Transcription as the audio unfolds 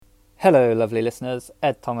Hello, lovely listeners.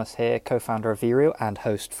 Ed Thomas here, co-founder of VReal and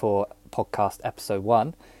host for podcast episode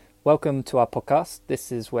 1. Welcome to our podcast.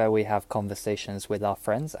 This is where we have conversations with our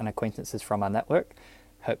friends and acquaintances from our network.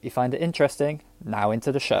 Hope you find it interesting. Now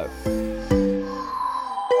into the show.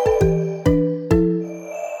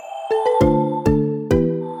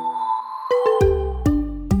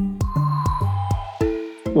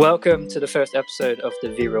 Welcome to the first episode of the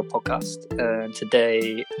VReal podcast.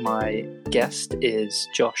 Today, my guest is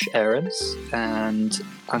Josh Ahrens, and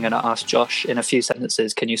I'm going to ask Josh in a few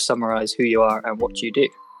sentences, can you summarize who you are and what you do?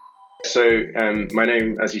 So my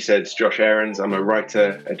name, as you said, is Josh Ahrens. I'm a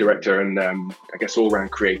writer, a director, and I guess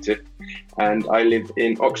all-round creative. And I live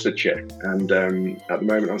in Oxfordshire. And at the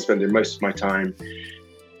moment, I'm spending most of my time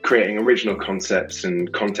creating original concepts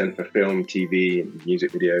and content for film, TV, and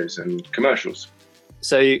music videos and commercials.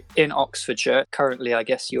 So in Oxfordshire, currently, I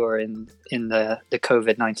guess you're in the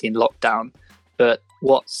COVID-19 lockdown, but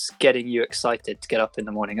what's getting you excited to get up in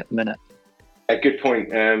the morning at the minute? A good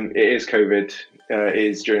point. It is COVID. It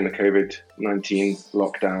is during the COVID-19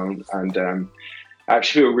 lockdown. And I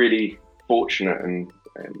actually feel really fortunate and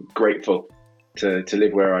grateful to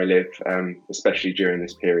live where I live, especially during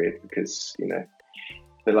this period, because, you know,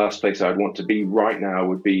 the last place I'd want to be right now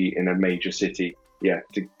would be in a major city. Yeah,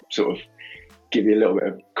 to sort of give you a little bit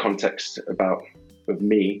of context of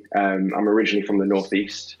me. I'm originally from the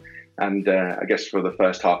Northeast, and I guess for the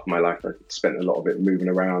first half of my life, I spent a lot of it moving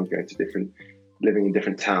around, living in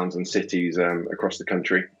different towns and cities across the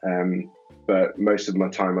country. But most of my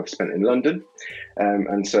time I've spent in London.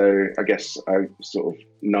 And so I guess I sort of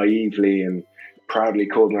naively and proudly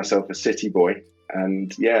called myself a city boy.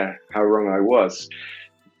 And yeah, how wrong I was.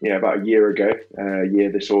 Yeah, about a year ago,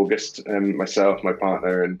 this August, myself, my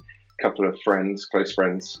partner, and couple of friends, close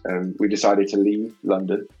friends, we decided to leave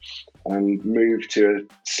London and move to a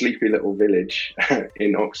sleepy little village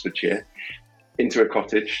in Oxfordshire into a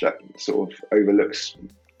cottage that sort of overlooks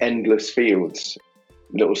endless fields,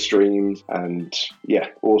 little streams, and yeah,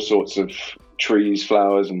 all sorts of trees,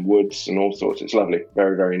 flowers and woods and all sorts. It's lovely,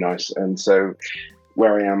 very, very nice. And so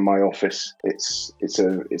where I am, my office, it's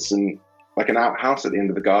like an outhouse at the end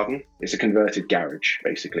of the garden. It's a converted garage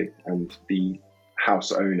basically, and the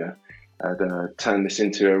house owner had turned this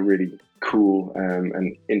into a really cool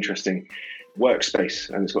and interesting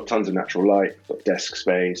workspace, and it's got tons of natural light, got desk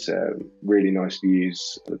space, really nice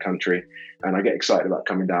views of the country, and I get excited about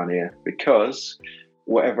coming down here because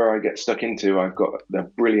whatever I get stuck into, I've got the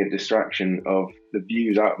brilliant distraction of the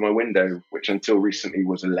views out of my window, which until recently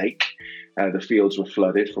was a lake. The fields were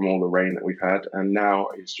flooded from all the rain that we've had, and now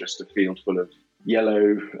it's just a field full of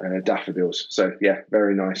yellow daffodils. So yeah,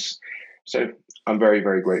 very nice. So I'm very,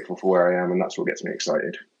 very grateful for where I am, and that's what gets me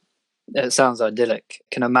excited. It sounds idyllic. I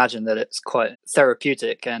can imagine that it's quite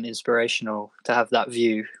therapeutic and inspirational to have that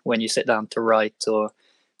view when you sit down to write or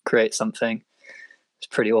create something. It's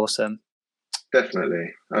pretty awesome.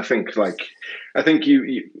 Definitely. I think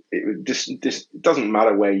this doesn't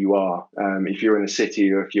matter where you are. If you're in a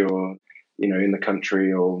city or if you're, in the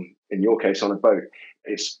country or in your case on a boat,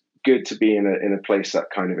 it's good to be in a place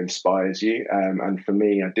that kind of inspires you. And for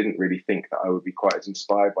me, I didn't really think that I would be quite as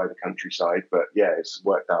inspired by the countryside, but yeah, it's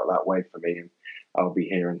worked out that way for me, and I'll be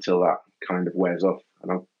here until that kind of wears off.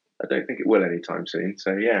 And I don't think it will anytime soon.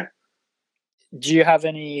 So yeah. Do you have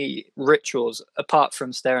any rituals apart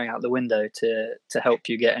from staring out the window to help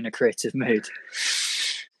you get in a creative mood?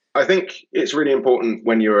 I think it's really important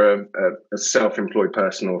when you're a self-employed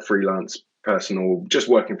person or freelance person or just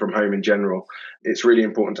working from home in general. It's really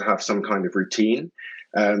important to have some kind of routine.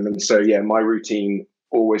 And so, yeah, my routine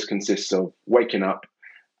always consists of waking up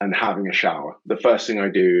and having a shower. The first thing I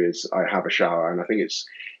do is I have a shower. And I think it's,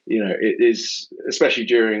 it is, especially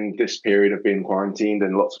during this period of being quarantined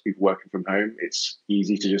and lots of people working from home, it's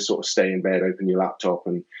easy to just sort of stay in bed, open your laptop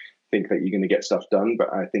and think that you're going to get stuff done.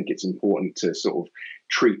 But I think it's important to sort of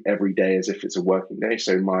treat every day as if it's a working day.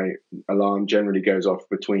 So my alarm generally goes off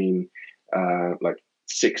between like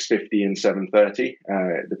 6:50 and 7:30,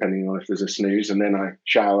 depending on if there's a snooze. And then I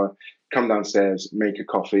shower, come downstairs, make a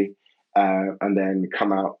coffee, and then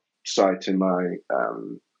come outside to my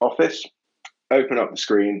office, open up the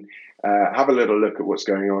screen, have a little look at what's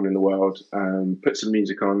going on in the world, put some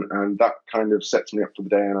music on, and that kind of sets me up for the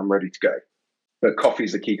day and I'm ready to go. But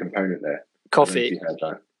coffee's the key component there. Coffee.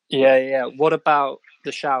 Yeah. What about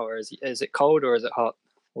the shower? Is it cold or is it hot?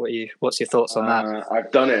 What's your thoughts on that? I've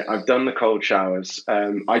done it. I've done the cold showers.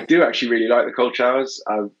 I do actually really like the cold showers.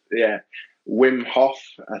 Wim Hof,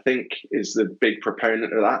 I think, is the big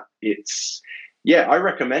proponent of that. I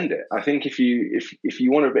recommend it. I think if you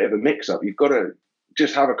want a bit of a mix up, you've got to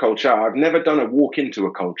just have a cold shower. I've never done a walk into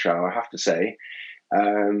a cold shower, I have to say.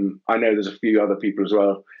 I know there's a few other people as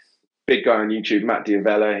well. Big guy on YouTube, Matt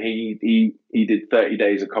Diavella. He did 30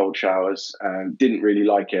 days of cold showers. Didn't really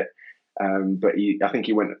like it, but I think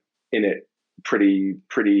he went in it pretty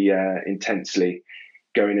intensely,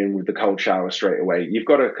 going in with the cold shower straight away. You've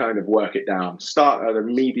got to kind of work it down. Start at a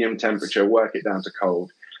medium temperature, work it down to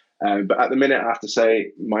cold. But at the minute, I have to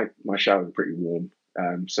say my showers are pretty warm.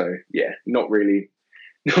 So yeah, not really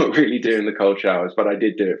doing the cold showers, but I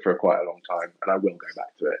did do it for quite a long time, and I will go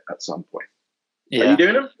back to it at some point. Yeah. Are you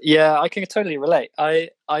doing them? Yeah, I can totally relate. I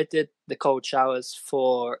did the cold showers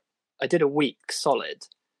I did a week solid,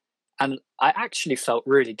 and I actually felt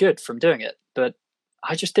really good from doing it, but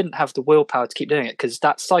I just didn't have the willpower to keep doing it, because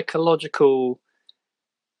that psychological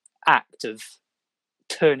act of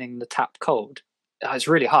turning the tap cold, it's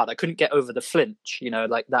really hard. I couldn't get over the flinch,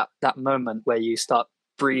 like that moment where you start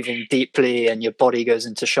breathing deeply and your body goes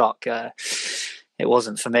into shock. It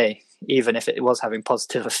wasn't for me, even if it was having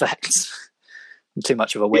positive effects. I'm too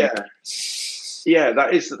much of a wimp. Yeah,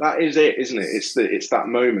 that is it, isn't it? It's that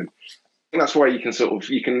moment. And that's why you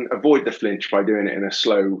can avoid the flinch by doing it in a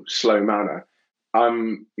slow manner.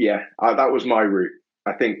 That was my route.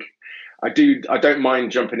 I think I don't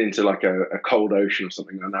mind jumping into like a cold ocean or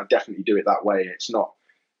something, and I definitely do it that way. It's not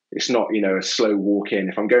a slow walk in.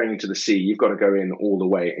 If I'm going into the sea, you've got to go in all the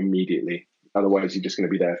way immediately. Otherwise, you're just going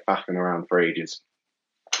to be there faffing around for ages.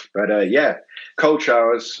 But cold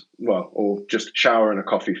showers, or just shower and a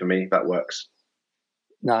coffee for me, that works.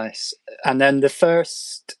 Nice. And then the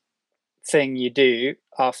first thing you do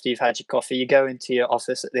after you've had your coffee, you go into your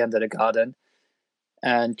office at the end of the garden,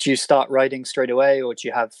 and do you start writing straight away, or do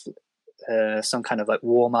you have some kind of like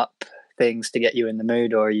warm up things to get you in the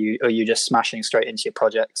mood, or are you just smashing straight into your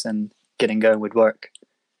projects and getting going with work?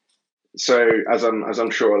 So as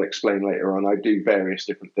I'm sure I'll explain later on, I do various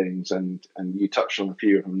different things, and you touched on a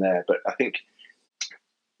few of them there. But I think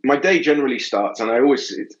my day generally starts, and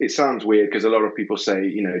it sounds weird because a lot of people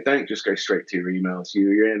say, don't just go straight to your emails.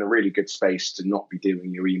 You're in a really good space to not be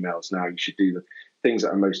doing your emails now. You should do the things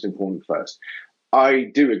that are most important first.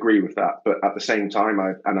 I do agree with that, but at the same time,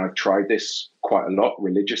 I've tried this quite a lot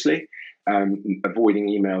religiously. Avoiding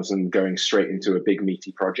emails and going straight into a big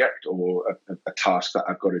meaty project or a task that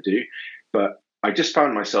I've got to do. But I just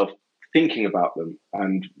found myself thinking about them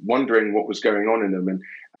and wondering what was going on in them. And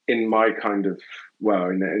in my kind of,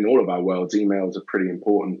 in all of our worlds, emails are pretty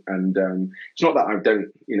important. And it's not that I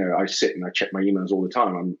don't, I sit and I check my emails all the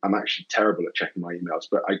time. I'm actually terrible at checking my emails,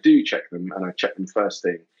 but I do check them, and I check them first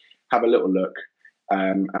thing, have a little look.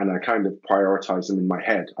 And I kind of prioritize them in my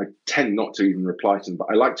head. I tend not to even reply to them, but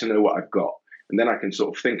I like to know what I've got. And then I can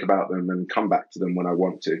sort of think about them and come back to them when I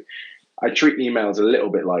want to. I treat emails a little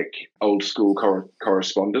bit like old school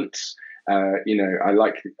correspondence. I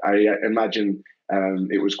imagine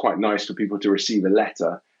it was quite nice for people to receive a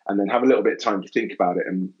letter and then have a little bit of time to think about it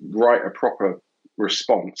and write a proper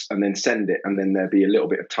response and then send it. And then there'd be a little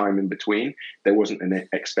bit of time in between. There wasn't an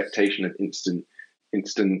expectation of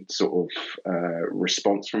instant sort of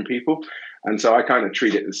response from people. And so I kind of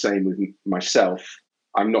treat it the same with myself.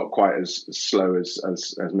 I'm not quite as slow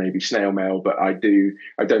as maybe snail mail, but I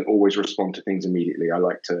don't always respond to things immediately. I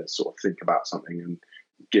like to sort of think about something and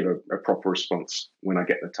give a proper response when I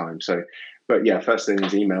get the time. So, but yeah, first thing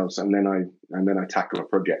is emails, and then I tackle a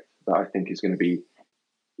project that I think is going to be,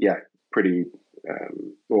 pretty,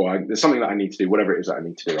 there's something that I need to do, whatever it is that I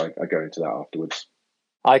need to do, I go into that afterwards.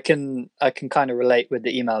 I can kind of relate with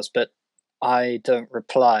the emails, but I don't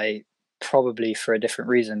reply, probably for a different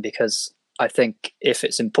reason, because I think if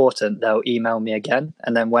it's important, they'll email me again.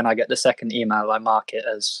 And then when I get the second email, I mark it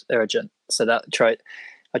as urgent. So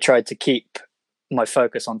I tried to keep my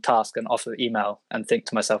focus on task and off of email, and think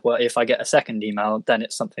to myself, well, if I get a second email, then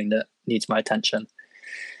it's something that needs my attention.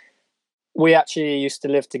 We actually used to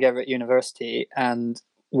live together at university, and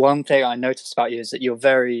one thing I noticed about you is that you're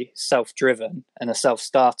very self-driven and a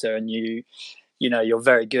self-starter, and you're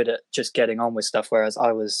very good at just getting on with stuff, whereas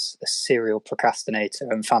I was a serial procrastinator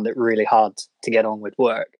and found it really hard to get on with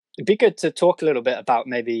work. It'd be good to talk a little bit about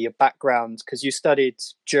maybe your background, because you studied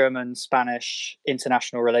German, Spanish,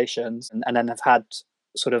 international relations, and then have had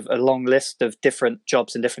sort of a long list of different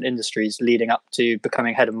jobs in different industries leading up to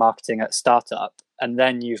becoming head of marketing at a startup. And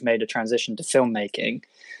then you've made a transition to filmmaking.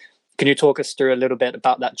 Can you talk us through a little bit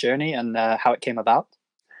about that journey and how it came about?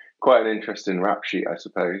 Quite an interesting rap sheet, I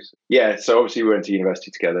suppose. Yeah, so obviously we went to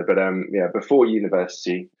university together, but before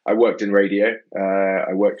university, I worked in radio.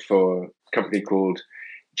 I worked for a company called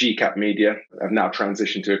GCAP Media. I've now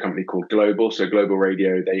transitioned to a company called Global. So Global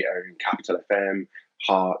Radio, they own Capital FM,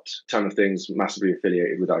 Heart, ton of things, massively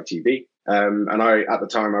affiliated with ITV. And at the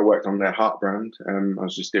time, I worked on their heart brand. I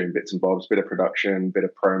was just doing bits and bobs, bit of production, bit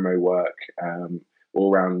of promo work,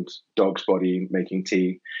 all around dog's body, making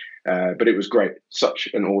tea. But it was great. Such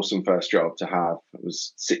an awesome first job to have. I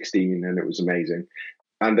was 16 and it was amazing.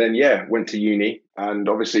 And then, yeah, went to uni. And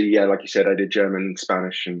obviously, yeah, like you said, I did German,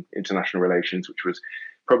 Spanish, and international relations, which was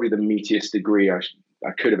probably the meatiest degree I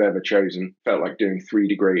could have ever chosen. Felt like doing 3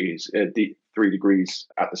 degrees at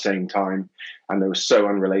the same time. And they were so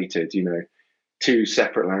unrelated, two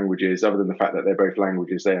separate languages, other than the fact that they're both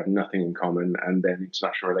languages, they have nothing in common. And then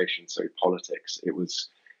international relations, so politics. It was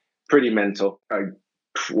pretty mental. I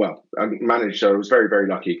managed. So I was very, very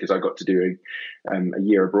lucky because I got to do a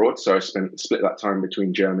year abroad. So I split that time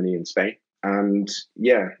between Germany and Spain. And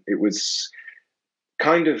yeah, it was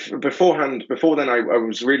kind of beforehand. Before then, I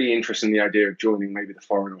was really interested in the idea of joining maybe the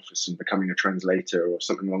Foreign Office and becoming a translator or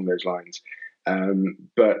something along those lines.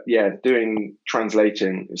 But yeah,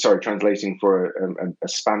 translating for a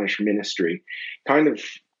Spanish ministry, kind of,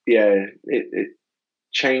 yeah, it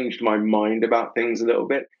changed my mind about things a little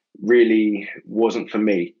bit. Really wasn't for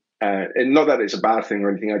me. And not that it's a bad thing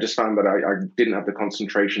or anything. I just found that I didn't have the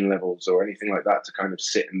concentration levels or anything like that to kind of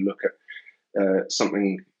sit and look at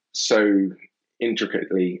something so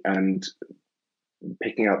intricately and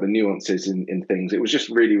picking out the nuances in things. It was just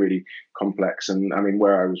really, really complex. And I mean,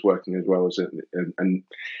 where I was working as well and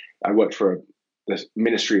I worked for the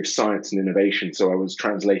Ministry of Science and Innovation, so I was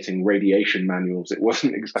translating radiation manuals. It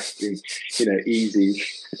wasn't exactly,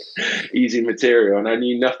 easy material, and I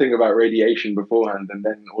knew nothing about radiation beforehand. And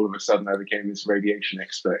then all of a sudden, I became this radiation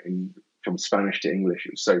expert from Spanish to English.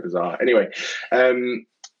 It was so bizarre. Anyway,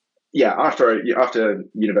 yeah, after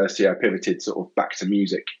university, I pivoted sort of back to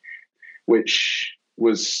music, which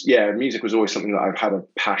was, yeah, music was always something that I've had a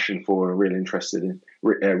passion for, a real interest in,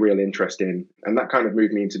 and that kind of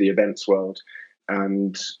moved me into the events world.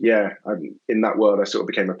 And yeah, in that world, I sort of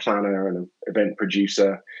became a planner and an event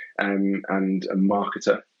producer and a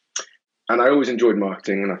marketer. And I always enjoyed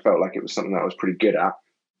marketing, and I felt like it was something that I was pretty good at.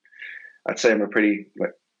 I'd say I'm a pretty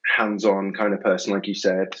hands-on kind of person, like you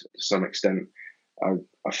said, to some extent.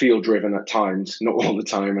 I feel driven at times, not all the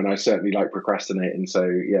time, and I certainly like procrastinating. So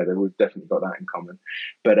yeah, we've definitely got that in common.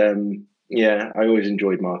 But yeah, I always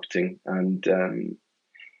enjoyed marketing, and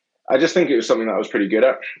I just think it was something that I was pretty good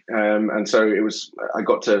at. And so I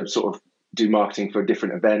got to sort of do marketing for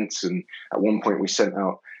different events. And at one point we sent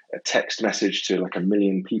out a text message to like 1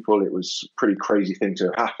 million people. It was a pretty crazy thing to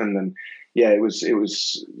have happened. And yeah, it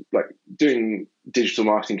was like doing digital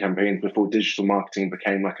marketing campaigns before digital marketing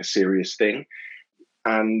became like a serious thing.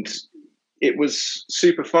 And it was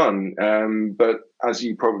super fun. But as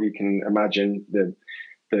you probably can imagine, the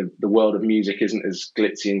world of music isn't as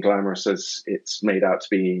glitzy and glamorous as it's made out to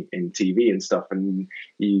be in TV and stuff. And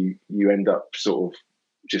you end up sort of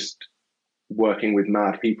just working with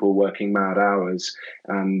mad people, working mad hours,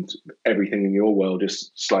 and everything in your world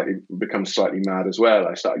just becomes slightly mad as well.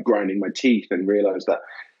 I started grinding my teeth and realized that,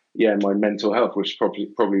 yeah, my mental health, which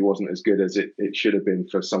probably wasn't as good as it should have been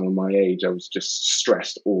for someone my age. I was just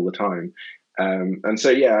stressed all the time. And so,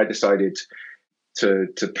 yeah, I decided to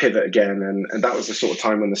pivot again, and that was the sort of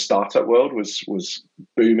time when the startup world was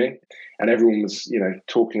booming, and everyone was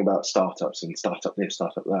talking about startups and startup this,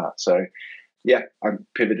 startup that. So yeah, I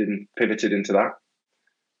pivoted into that.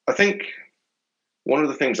 I think one of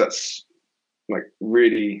the things that's like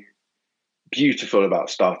really beautiful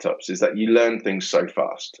about startups is that you learn things so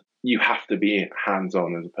fast. You have to be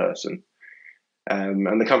hands-on as a person.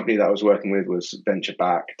 And the company that I was working with was venture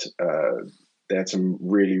backed. They had some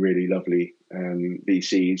really, really lovely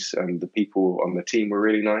VCs, and the people on the team were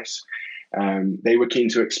really nice. They were keen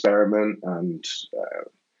to experiment, and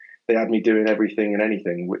they had me doing everything and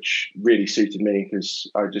anything, which really suited me because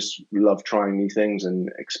I just love trying new things and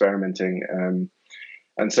experimenting.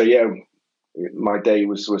 And so, yeah, my day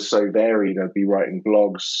was so varied. I'd be writing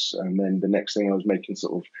blogs, and then the next thing I was making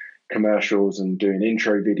sort of commercials and doing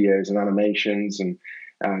intro videos and animations, and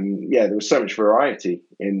yeah, there was so much variety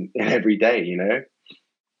in every day.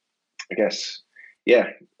 I guess, yeah,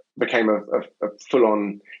 became a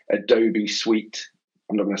full-on Adobe suite.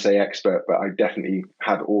 I'm not going to say expert, but I definitely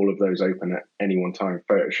had all of those open at any one time: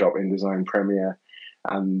 Photoshop, InDesign, Premiere,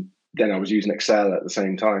 and then I was using Excel at the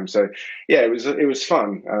same time. So yeah, it was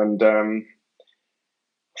fun. And I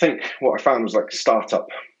think what I found was like startup.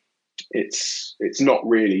 It's not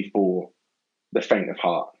really for the faint of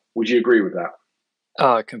heart. Would you agree with that?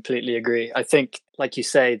 Oh, I completely agree. I think, like you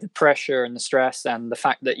say, the pressure and the stress and the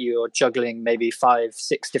fact that you're juggling maybe 5,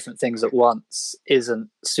 6 different things at once isn't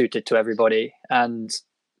suited to everybody. And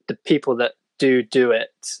the people that do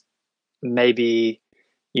it, maybe,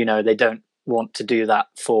 they don't want to do that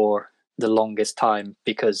for the longest time,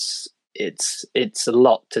 because it's a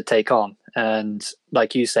lot to take on. And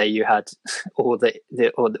like you say, you had all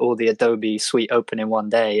the Adobe suite open in one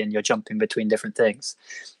day, and you're jumping between different things,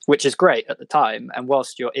 which is great at the time. And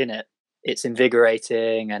whilst you're in it, it's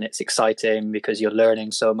invigorating and it's exciting because you're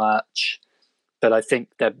learning so much. But I think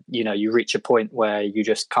that, you know, you reach a point where you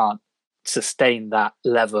just can't sustain that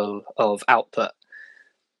level of output.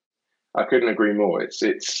 I couldn't agree more.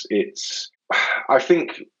 It's I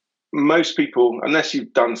think most people, unless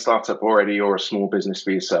you've done startup already or a small business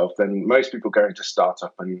for yourself, then most people go into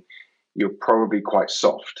startup and you're probably quite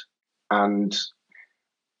soft. And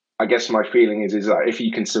I guess my feeling is that if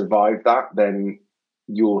you can survive that, then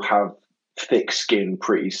you'll have thick skin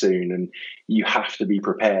pretty soon, and you have to be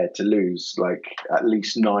prepared to lose like at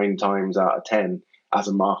least 9 times out of 10 as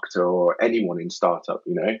a marketer or anyone in startup.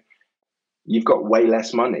 You know, you've got way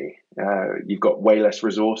less money, you've got way less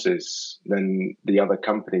resources than the other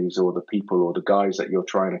companies or the people or the guys that you're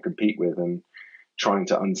trying to compete with and trying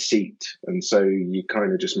to unseat. And so you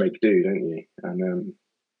kind of just make do, don't you? And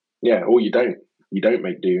yeah, or you don't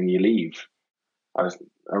make do and you leave. I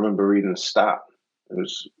remember reading a stat. It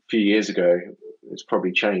was a few years ago. It's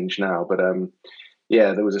probably changed now, but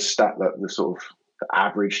yeah, there was a stat that the sort of the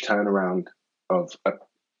average turnaround of a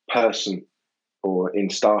person or in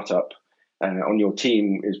startup on your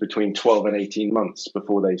team is between 12 and 18 months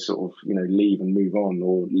before they sort of, you know, leave and move on,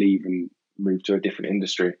 or leave and move to a different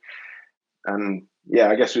industry. And yeah,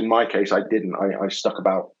 I guess in my case, I didn't. I stuck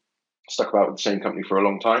about with the same company for a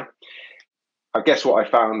long time. I guess what I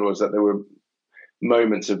found was that there were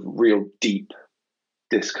moments of real deep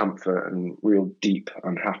discomfort and real deep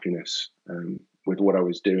unhappiness with what I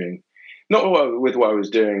was doing. Not with what I was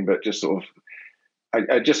doing, but just sort of,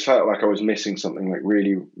 I just felt like I was missing something, like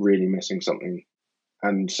really, really missing something.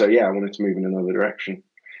 And so, yeah, I wanted to move in another direction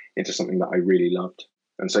into something that I really loved.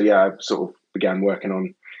 And so, yeah, I sort of began working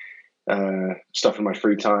on stuff in my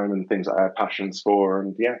free time and things that I had passions for.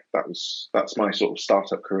 And yeah, that's my sort of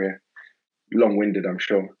startup career. Long-winded, I'm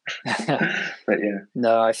sure. But yeah.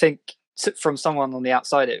 No, I think from someone on the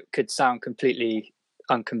outside, it could sound completely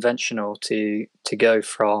unconventional to go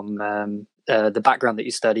from the background that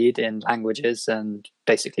you studied in languages and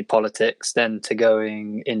basically politics, then to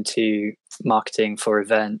going into marketing for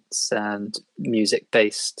events and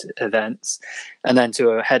music-based events, and then to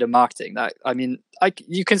a head of marketing. That, I mean,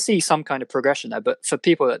 you can see some kind of progression there, but for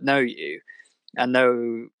people that know you and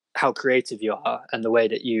know how creative you are and the way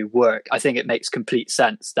that you work, I think it makes complete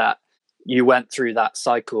sense that you went through that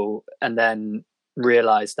cycle and then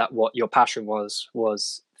realized that what your passion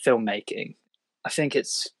was filmmaking. I think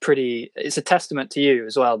it's a testament to you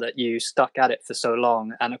as well that you stuck at it for so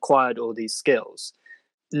long and acquired all these skills.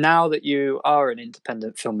 Now that you are an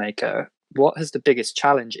independent filmmaker, what has the biggest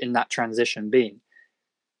challenge in that transition been?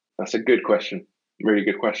 That's a good question. Really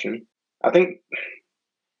good question. I think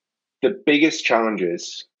the biggest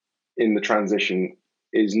challenges in the transition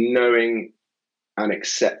is knowing and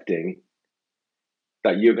accepting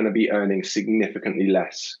that you're going to be earning significantly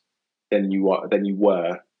less than you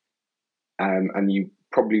were, and you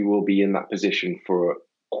probably will be in that position for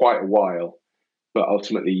quite a while, but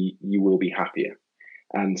ultimately you will be happier.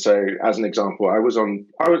 And so, as an example,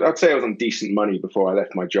 I'd say I was on decent money before I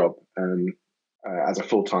left my job as a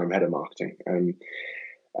full-time head of marketing.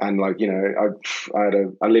 And like, you know,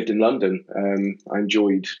 I lived in London. I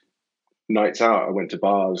enjoyed nights out. I went to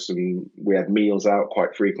bars and we had meals out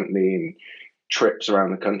quite frequently, and trips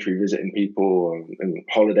around the country visiting people, and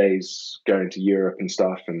holidays going to Europe and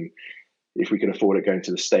stuff. And if we could afford it, going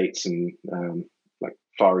to the States and like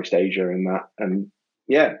Far East Asia and that. And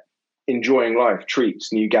yeah, enjoying life,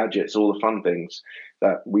 treats, new gadgets, all the fun things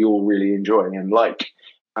that we all really enjoy and like.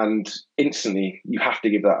 And instantly you have to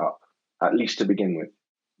give that up, at least to begin with.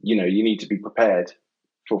 You know, you need to be prepared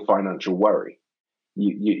for financial worry.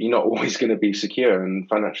 You're not always going to be secure, and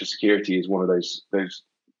financial security is one of those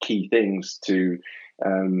key things to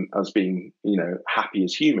us being, you know, happy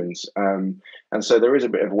as humans. And so there is a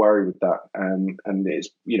bit of worry with that. And it's,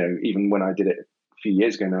 you know, even when I did it a few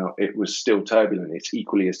years ago now, it was still turbulent. It's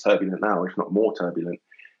equally as turbulent now, if not more turbulent.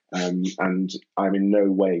 And I'm in no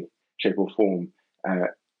way, shape or form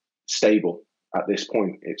stable at this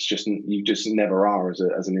point. It's just, you just never are as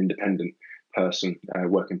an independent person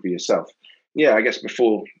working for yourself. Yeah, I guess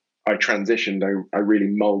before I transitioned, I really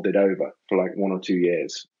molded over for like 1 or 2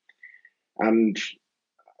 years. And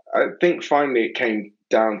I think finally it came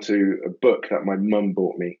down to a book that my mum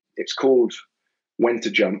bought me. It's called When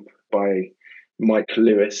to Jump by Mike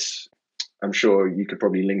Lewis. I'm sure you could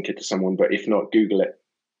probably link it to someone, but if not, Google it.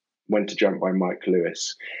 When to Jump by Mike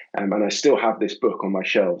Lewis. And I still have this book on my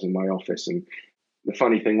shelves in my office. And the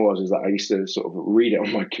funny thing was is that I used to sort of read it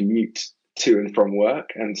on my commute to and from work,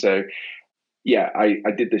 and so yeah,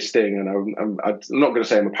 I did this thing, and I'm not going to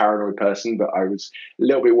say I'm a paranoid person, but I was a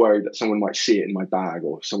little bit worried that someone might see it in my bag,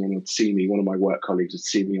 or someone would see me, one of my work colleagues would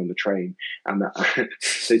see me on the train, and that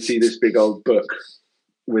they'd see this big old book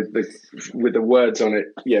with the words on it,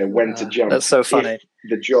 when to jump. That's so funny. If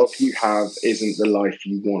the job you have isn't the life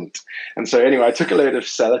you want. And so anyway, I took a load of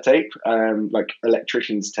sellotape, like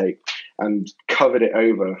electrician's tape, and covered it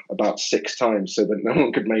over about 6 times so that no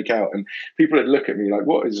one could make out. And people would look at me like,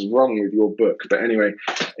 what is wrong with your book? But anyway,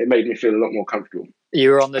 it made me feel a lot more comfortable.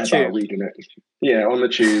 You were on the tube? Reading it. Yeah, on the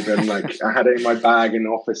tube. And like I had it in my bag in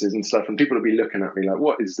offices and stuff. And people would be looking at me like,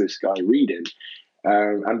 what is this guy reading?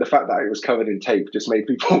 And the fact that it was covered in tape just made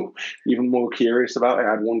people even more curious about it.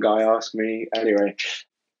 I had one guy ask me anyway,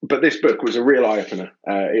 but this book was a real eye-opener.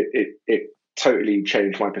 It totally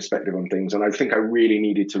changed my perspective on things, and I think I really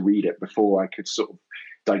needed to read it before I could sort of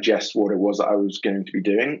digest what it was that I was going to be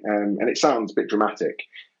doing. And it sounds a bit dramatic,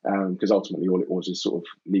 because ultimately all it was is sort of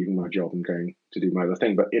leaving my job and going to do my other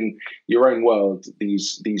thing. But in your own world,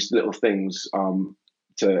 these little things,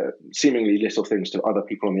 to seemingly little things to other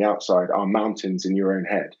people on the outside, are mountains in your own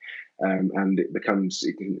head, and it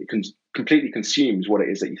completely consumes what it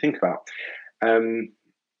is that you think about.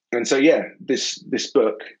 And so, this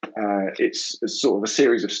book, it's sort of a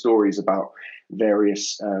series of stories about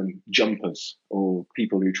various jumpers, or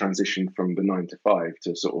people who transition from the 9 to 5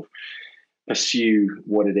 to sort of pursue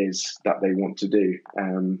what it is that they want to do.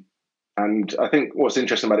 And I think what's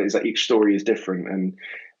interesting about it is that each story is different, and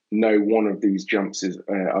no one of these jumps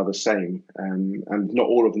are the same, and not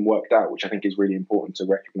all of them worked out, which I think is really important to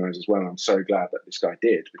recognize as well. I'm so glad that this guy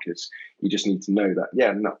did, because you just need to know that,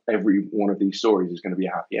 not every one of these stories is going to be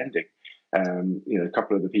a happy ending. A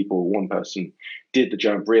couple of the people, one person did the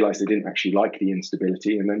jump, realized they didn't actually like the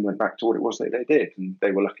instability, and then went back to what it was that they did, and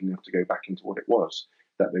they were lucky enough to go back into what it was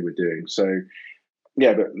that they were doing. So,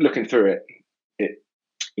 but looking through it, it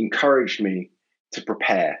encouraged me to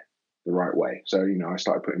prepare the right way. So, I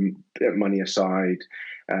started putting money aside.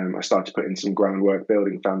 I started putting some groundwork,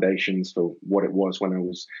 building foundations for what it was when I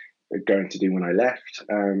was going to do when I left.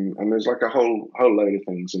 And there's like a whole load of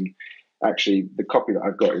things. And actually, the copy that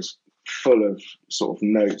I've got is full of sort of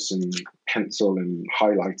notes and pencil and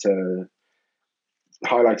highlighted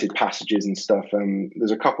passages and stuff. And there's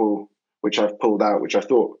a couple which I've pulled out, which I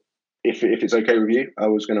thought, if it's okay with you, I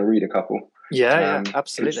was going to read a couple. Yeah,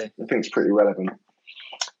 absolutely. I think it's pretty relevant.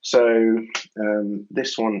 So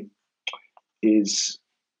this one it's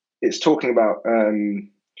talking about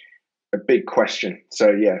a big question.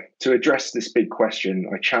 So to address this big question,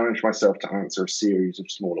 I challenged myself to answer a series of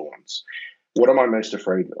smaller ones. What am I most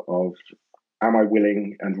afraid of? Am I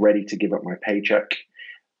willing and ready to give up my paycheck?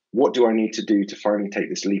 What do I need to do to finally take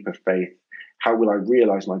this leap of faith? How will I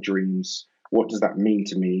realize my dreams? What does that mean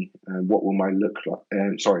to me? And what will my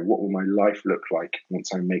life look like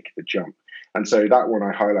once I make the jump? And so that one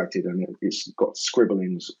I highlighted, and it's got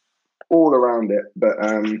scribblings all around it. But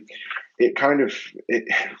it kind of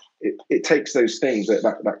it takes those things,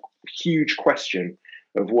 that huge question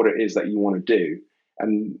of what it is that you want to do,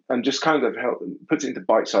 and just kind of puts it into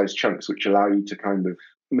bite-sized chunks, which allow you to kind of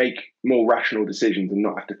make more rational decisions and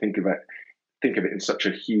not have to think of it in such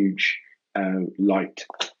a huge light.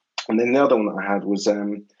 And then the other one that I had was,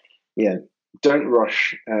 don't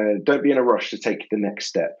rush. Don't be in a rush to take the next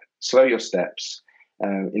step. Slow your steps,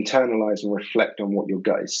 internalize and reflect on what your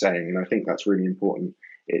gut is saying. And I think that's really important.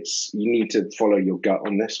 You need to follow your gut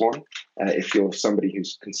on this one. If you're somebody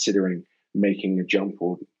who's considering making a jump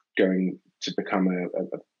or going to become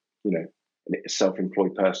a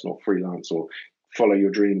self-employed person or freelance, or follow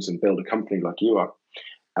your dreams and build a company like you are.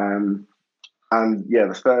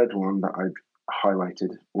 The third one that I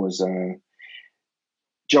highlighted was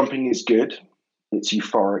jumping is good. It's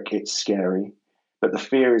euphoric. It's scary. But the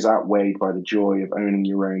fear is outweighed by the joy of owning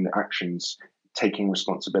your own actions, taking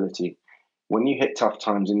responsibility. When you hit tough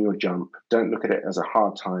times in your jump, don't look at it as a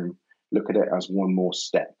hard time. Look at it as one more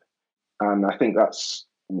step. And I think that's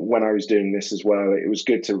when I was doing this as well. It was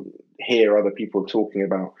good to hear other people talking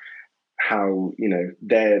about how,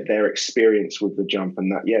 their experience with the jump,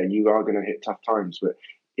 and that, you are going to hit tough times, but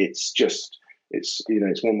it's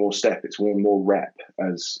one more step. It's one more rep,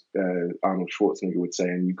 as Arnold Schwarzenegger would say.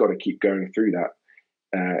 And you've got to keep going through that.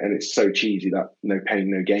 And it's so cheesy, that no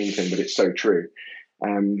pain, no gain thing, but it's so true.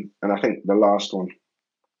 And I think the last one,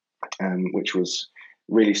 which was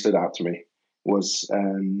really stood out to me, was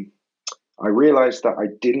I realized that I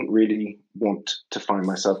didn't really want to find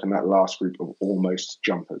myself in that last group of almost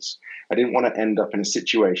jumpers. I didn't want to end up in a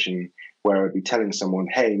situation where I'd be telling someone,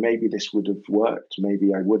 hey, maybe this would have worked,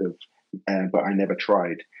 maybe I would have but I never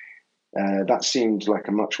tried. That seemed like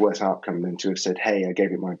a much worse outcome than to have said, hey, I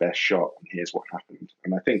gave it my best shot and here's what happened.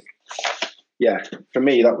 And I think, yeah, for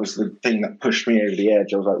me, that was the thing that pushed me over the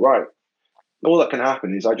edge. I was like, right, all that can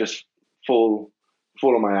happen is I just fall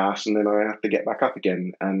on my ass and then I have to get back up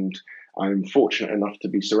again. And I'm fortunate enough to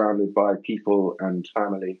be surrounded by people and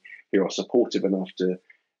family who are supportive enough to,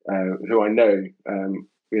 who I know,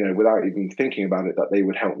 without even thinking about it, that they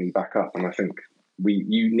would help me back up. And I think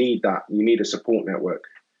you need that. You need a support network.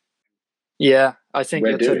 Yeah, I think We're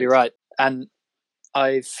you're doing totally right. And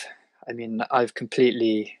I've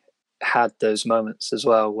completely had those moments as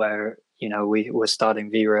well where, we were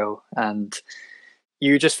starting VReal and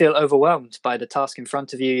you just feel overwhelmed by the task in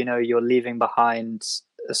front of you. You're leaving behind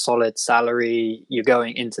a solid salary, you're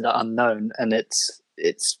going into the unknown, and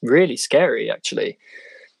it's really scary, actually.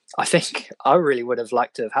 I think I really would have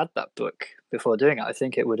liked to have had that book before doing it. I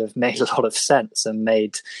think it would have made a lot of sense and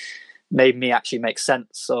made me actually make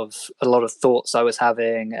sense of a lot of thoughts I was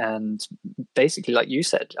having. And basically, like you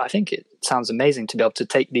said, I think it sounds amazing to be able to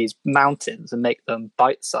take these mountains and make them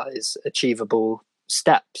bite-sized, achievable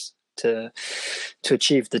steps to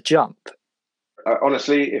achieve the jump.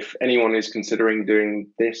 Honestly, if anyone is considering doing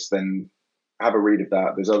this, then have a read of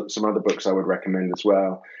that. There's some other books I would recommend as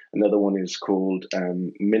well. Another one is called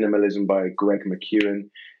Minimalism by Greg McKeown.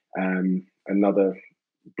 Another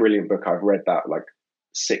brilliant book. I've read that like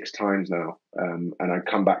 6 times now, and I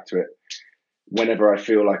come back to it whenever I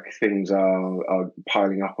feel like things are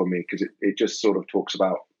piling up on me, because it just sort of talks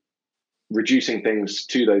about reducing things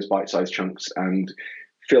to those bite-sized chunks and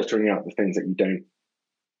filtering out the things that you don't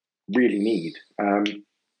really need.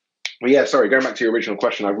 But yeah, sorry, going back to your original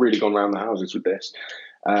question, I've really gone around the houses with this.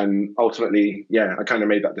 Ultimately, yeah, I kind of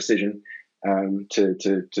made that decision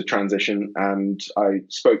to transition, and I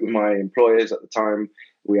spoke with my employers at the time.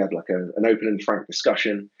 We had like an open and frank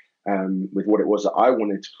discussion with what it was that I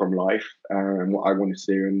wanted from life and what I wanted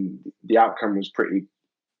to do, and the outcome was pretty,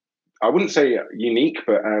 I wouldn't say unique,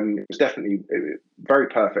 but it was definitely very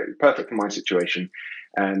perfect for my situation.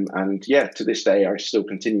 And yeah, to this day, I still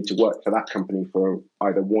continue to work for that company for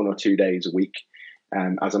either 1 or 2 days a week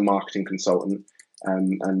as a marketing consultant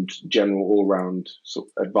and general all-round sort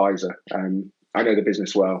of advisor. I know the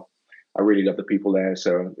business well. I really love the people there,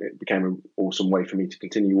 so it became an awesome way for me to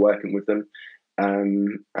continue working with them,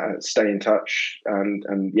 stay in touch,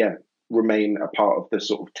 and yeah, remain a part of the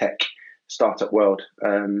sort of tech startup world.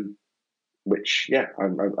 Which yeah,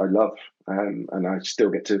 I love, and I still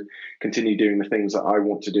get to continue doing the things that I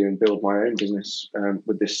want to do and build my own business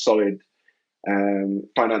with this solid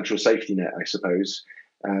financial safety net, I suppose.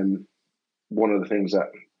 One of the things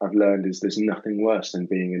that I've learned is there's nothing worse than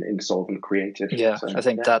being an insolvent creative. Yeah, so, I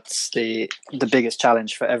think that's the biggest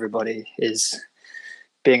challenge for everybody, is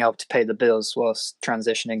being able to pay the bills whilst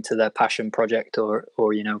transitioning to their passion project, or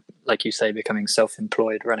like you say, becoming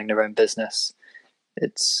self-employed, running their own business.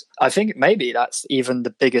 I think maybe that's even the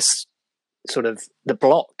biggest sort of the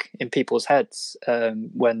block in people's heads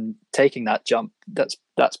when taking that jump.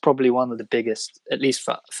 That's probably one of the biggest, at least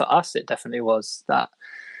for us, it definitely was, that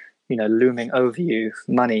looming over you.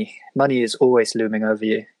 Money is always looming over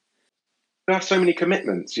you. You have so many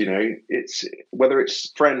commitments, it's whether it's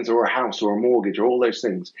friends or a house or a mortgage or all those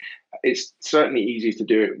things. It's certainly easy to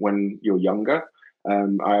do it when you're younger.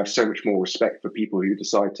 I have so much more respect for people who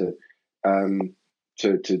decide to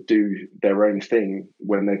do their own thing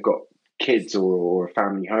when they've got kids or a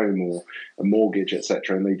family home or a mortgage,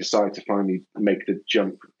 etc., and they decide to finally make the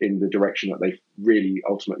jump in the direction that they really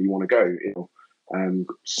ultimately want to go.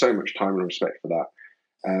 So much time and respect for that.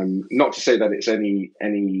 Not to say that it's any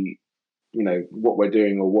what we're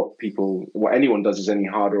doing or what anyone does is any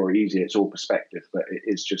harder or easier. It's all perspective, but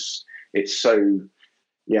it's so,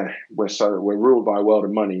 yeah, we're ruled by a world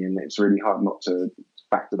of money, and it's really hard not to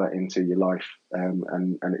factor that into your life,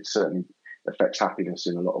 and it certainly affects happiness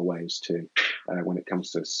in a lot of ways too, when it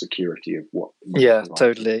comes to security of what. Yeah,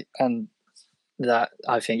 totally. And that,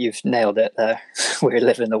 I think you've nailed it there. We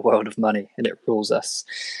live in a world of money and it rules us.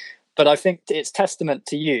 But I think it's testament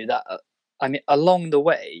to you that, along the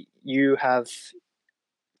way, you have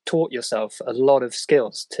taught yourself a lot of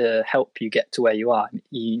skills to help you get to where you are.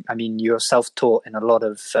 You're self-taught in a lot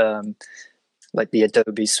of like the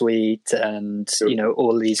Adobe suite and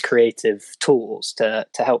all these creative tools to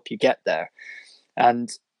help you get there. And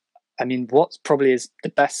what probably is the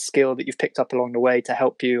best skill that you've picked up along the way to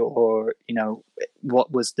help you, or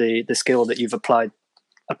what was the skill that you've applied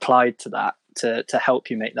to that to help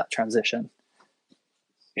you make that transition?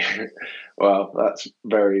 Well, that's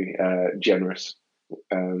very generous,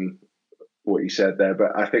 what you said there,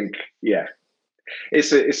 but I think, yeah,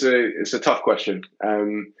 it's a tough question.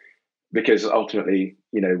 because ultimately,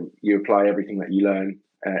 you apply everything that you learn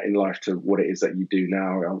in life to what it is that you do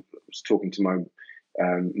now. I was talking to my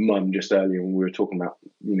mum just earlier when we were talking about,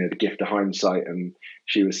 the gift of hindsight, and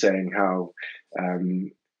she was saying how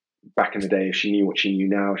back in the day, if she knew what she knew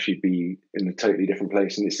now, she'd be in a totally different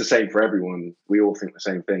place. And it's the same for everyone. We all think the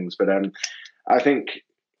same things. But I think,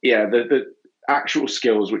 the actual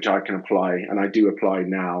skills which I can apply, and I do apply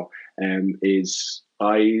now, is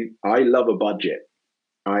I love a budget.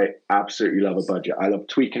 I absolutely love a budget. I love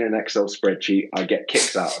tweaking an Excel spreadsheet. I get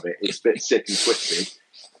kicks out of it. It's a bit sick and twisted,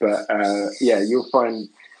 but you'll find.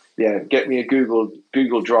 Yeah, get me a Google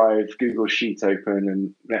Drive, Google Sheet open,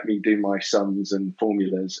 and let me do my sums and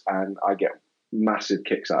formulas, and I get massive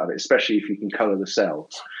kicks out of it, especially if you can color the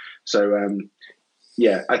cells. So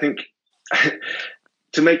I think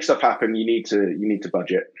to make stuff happen, you need to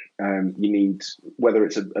budget. You need, whether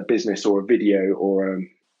it's a business or a video or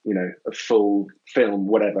a full film,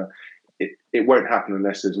 whatever. It won't happen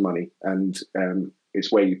unless there's money, and it's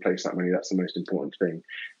where you place that money. That's the most important thing.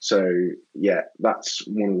 So that's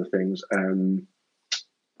one of the things.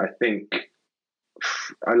 I think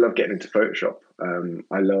I love getting into Photoshop.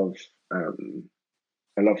 I love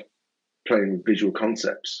playing with visual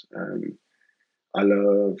concepts. I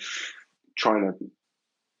love trying to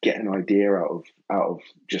get an idea out of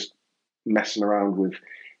just messing around with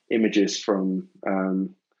images from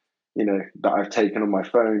that I've taken on my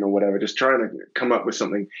phone or whatever, just trying to come up with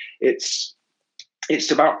something. It's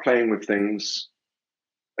about playing with things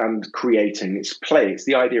and creating. It's play. It's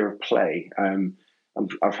the idea of play.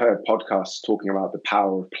 I've heard podcasts talking about the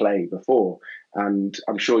power of play before, and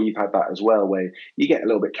I'm sure you've had that as well, where you get a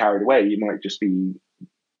little bit carried away. You might just be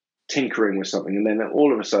tinkering with something, and then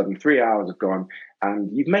all of a sudden 3 hours have gone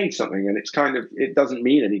and you've made something, and it doesn't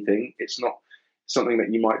mean anything. It's not something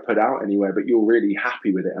that you might put out anywhere, but you're really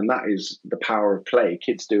happy with it. And that is the power of play.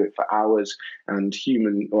 Kids do it for hours, and as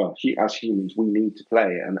humans, we need to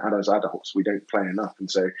play. And as adults, we don't play enough.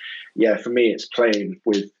 And so, for me, it's playing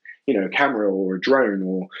with, a camera or a drone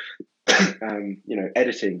or,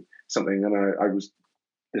 editing something. And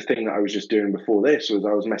the thing that I was just doing before this was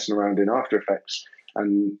I was messing around in After Effects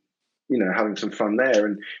and, having some fun there.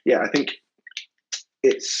 And I think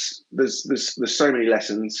there's so many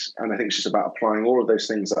lessons, and I think it's just about applying all of those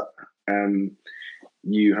things that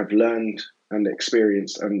you have learned and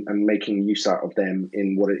experienced, and making use out of them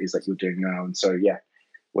in what it is that you're doing now. And so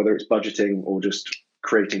whether it's budgeting or just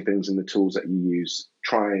creating things in the tools that you use,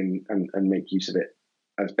 try and make use of it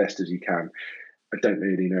as best as you can. I don't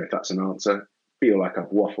really know if that's an answer. I feel like I've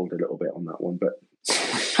waffled a little bit on that one, but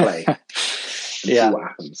play. See what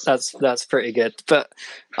happens. That's pretty good. But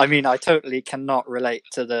I mean, I totally cannot relate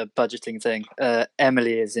to the budgeting thing.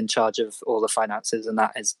 Emily is in charge of all the finances, and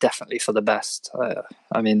that is definitely for the best.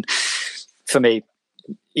 I mean, for me,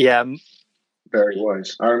 very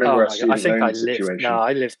wise. I remember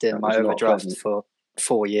I lived in my overdraft for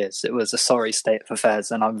 4 years. It was a sorry state of affairs,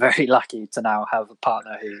 and I'm very lucky to now have a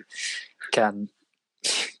partner who can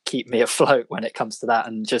keep me afloat when it comes to that,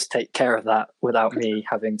 and just take care of that without me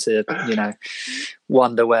having to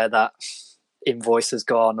wonder where that invoice has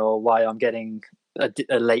gone or why I'm getting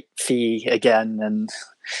a late fee again. And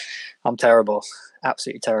I'm terrible,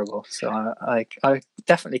 absolutely terrible. So I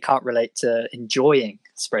definitely can't relate to enjoying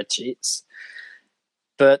spreadsheets,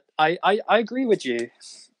 but I agree with you.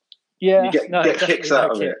 You get kicks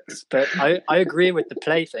out of it. But I agree with the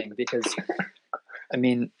play thing, because I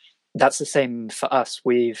mean, that's the same for us.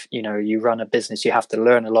 You run a business, you have to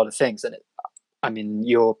learn a lot of things. And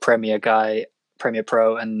you're Premiere guy, Premiere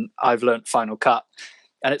Pro, and I've learned Final Cut.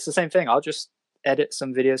 And it's the same thing. I'll just edit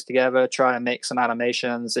some videos together, try and make some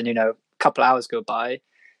animations, and, a couple hours go by,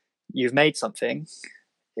 you've made something.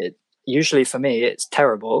 Usually for me, it's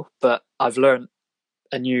terrible, but I've learned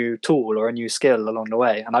a new tool or a new skill along the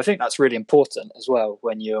way. And I think that's really important as well.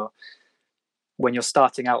 When you're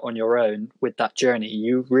starting out on your own with that journey,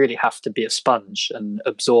 you really have to be a sponge and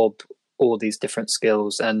absorb all these different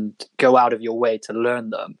skills and go out of your way to learn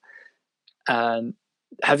them. And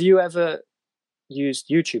have you ever used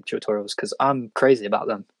YouTube tutorials? Because I'm crazy about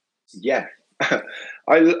them. Yeah. I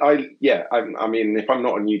mean, if I'm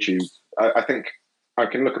not on YouTube, I think I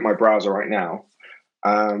can look at my browser right now.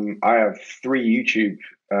 I have 3 YouTube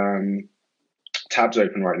tabs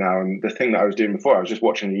open right now, and the thing that I was doing before, I was just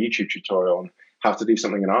watching a YouTube tutorial on how to do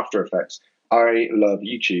something in After Effects. I love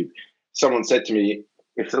YouTube. Someone said to me,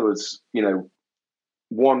 if there was,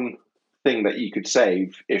 one thing that you could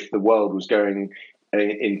save if the world was going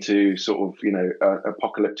into sort of,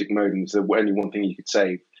 apocalyptic mode, and so only one thing you could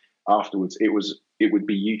save afterwards, it would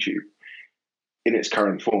be YouTube in its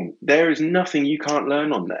current form. There is nothing you can't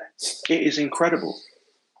learn on there. It is incredible.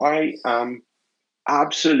 I am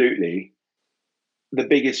absolutely the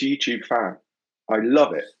biggest YouTube fan. I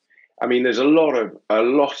love it. I mean, there's a lot of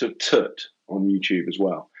tut on YouTube as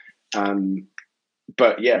well.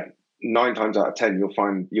 But yeah, 9 times out of 10, you'll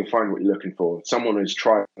find what you're looking for. Someone who's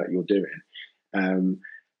tried that you're doing. Um,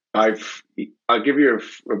 I'll give you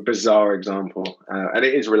a bizarre example, and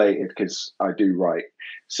it is related because I do write.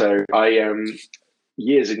 So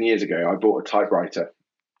years and years ago, I bought a typewriter.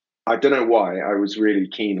 I don't know why. I was really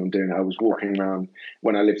keen on doing it. I was walking around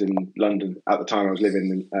when I lived in London at the time. I was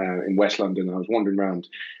living in West London. I was wandering around,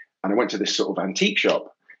 and I went to this sort of antique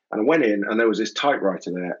shop. And I went in, and there was this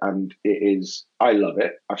typewriter there, and I love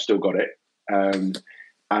it. I've still got it. And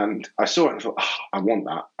I saw it and I thought, oh, I want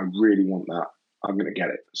that. I really want that. I'm going to get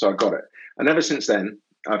it. So I got it. And ever since then,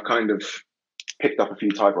 I've kind of picked up a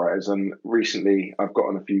few typewriters, and recently I've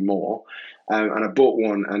gotten a few more. And I bought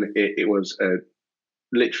one, and it was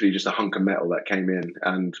literally just a hunk of metal that came in,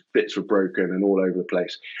 and bits were broken and all over the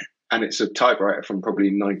place. And it's a typewriter from probably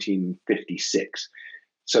 1956.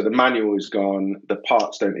 So the manual is gone, the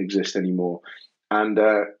parts don't exist anymore. And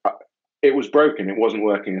it was broken, it wasn't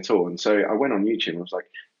working at all. And so I went on YouTube and I was like,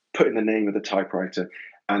 put in the name of the typewriter.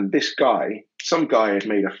 And some guy had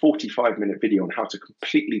made a 45-minute video on how to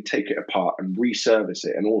completely take it apart and reservice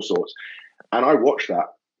it and all sorts. And I watched that,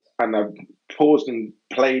 and I paused and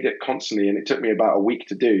played it constantly, and it took me about a week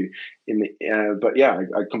to do. But yeah,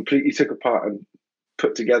 I completely took apart and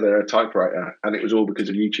put together a typewriter, and it was all because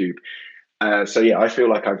of YouTube. So yeah, I feel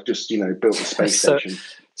like I've just built a space station.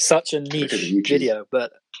 Such a niche video,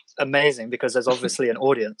 but amazing because there's obviously an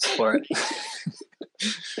audience for it.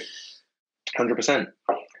 100%.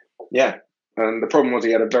 Yeah. And the problem was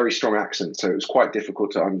he had a very strong accent, so it was quite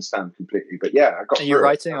difficult to understand completely. But yeah, I got. Are you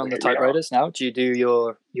writing on the typewriters now? Do you do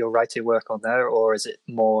your writing work on there, or is it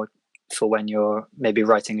more for when you're maybe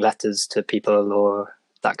writing letters to people or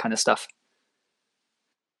that kind of stuff?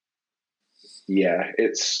 Yeah,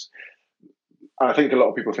 I think a lot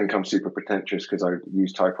of people think I'm super pretentious because I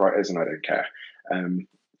use typewriters, and I don't care.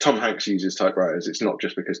 Tom Hanks uses typewriters. It's not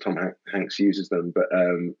just because Tom Hanks uses them, but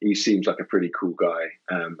he seems like a pretty cool guy.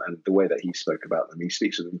 And the way that he spoke about them, he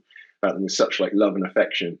speaks about them with such like love and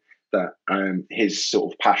affection that his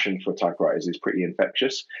sort of passion for typewriters is pretty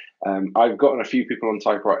infectious. I've gotten a few people on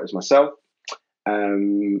typewriters myself,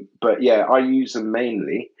 but yeah, I use them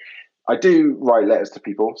mainly. I do write letters to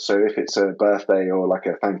people. So if it's a birthday or like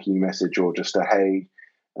a thank you message or just a hey,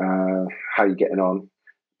 how you getting on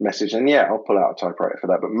message, and yeah, I'll pull out a typewriter for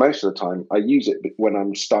that. But most of the time I use it when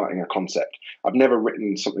I'm starting a concept. I've never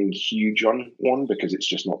written something huge on one because it's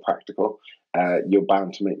just not practical. You're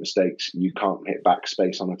bound to make mistakes. You can't hit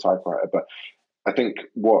backspace on a typewriter. But I think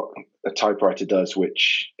what a typewriter does,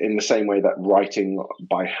 which in the same way that writing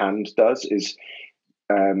by hand does, is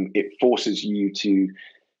it forces you to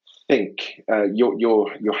think.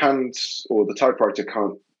 Your hands or the typewriter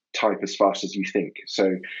can't type as fast as you think.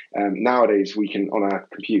 So nowadays we can, on our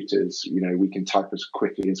computers, we can type as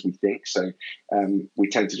quickly as we think. So we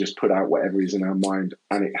tend to just put out whatever is in our mind,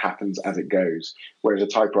 and it happens as it goes. Whereas a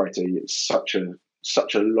typewriter, it's such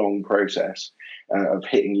a long process of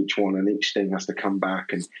hitting each one, and each thing has to come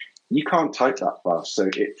back, and you can't type that fast. So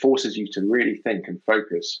it forces you to really think and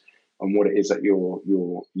focus on what it is that you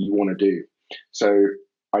want to do. So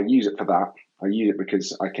I use it for that. I use it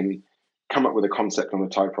because I can come up with a concept on a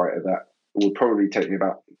typewriter that would probably take me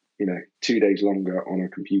about 2 days longer on a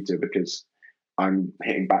computer because I'm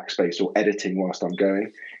hitting backspace or editing whilst I'm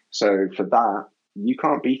going. So for that, you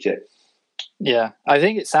can't beat it. Yeah, I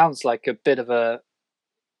think it sounds like a bit of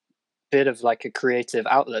like a creative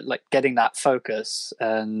outlet, like getting that focus,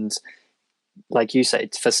 and like you say,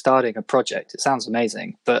 for starting a project, it sounds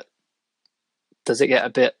amazing. But does it get a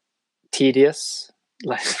bit tedious?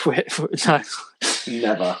 Like, no.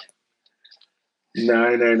 Never.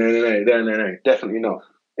 No, definitely not.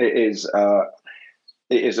 It is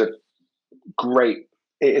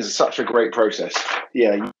such a great process.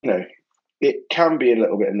 Yeah, it can be a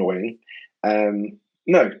little bit annoying.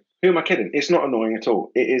 No, who am I kidding? It's not annoying at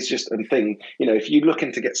all. It is just a thing. If you're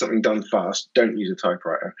looking to get something done fast, don't use a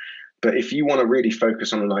typewriter. But if you want to really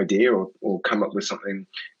focus on an idea or come up with something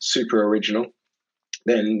super original,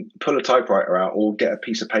 then pull a typewriter out or get a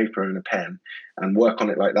piece of paper and a pen and work on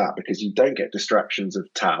it like that, because you don't get distractions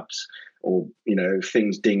of tabs or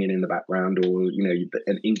things dinging in the background, or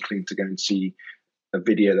an inkling to go and see a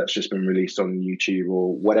video that's just been released on YouTube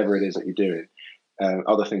or whatever it is that you're doing,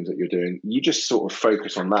 other things that you're doing. You just sort of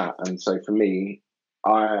focus on that. And so for me,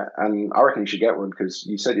 I reckon you should get one, because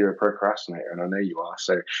you said you're a procrastinator, and I know you are.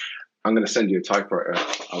 So I'm going to send you a typewriter,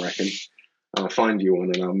 I reckon. I'll find you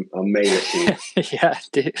one and I'll mail it to you. Yeah,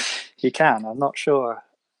 you can. I'm not sure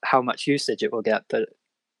how much usage it will get, but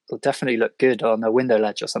it'll definitely look good on a window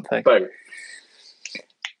ledge or something. Both.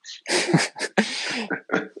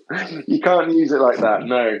 You can't use it like that.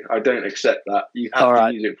 No, I don't accept that. You have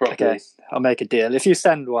to use it properly. Okay, I'll make a deal. If you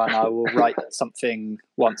send one, I will write something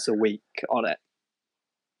once a week on it.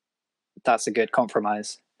 That's a good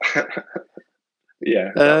compromise.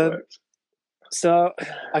 Yeah, that works. So,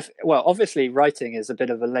 obviously writing is a bit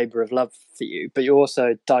of a labor of love for you, but you're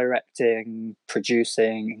also directing,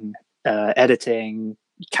 producing, editing,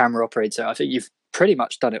 camera operator. I think you've pretty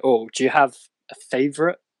much done it all. Do you have a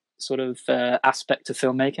favorite sort of aspect of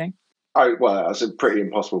filmmaking? Well, that's a pretty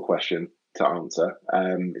impossible question to answer.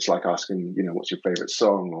 It's like asking, what's your favorite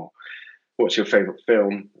song or what's your favorite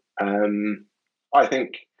film? I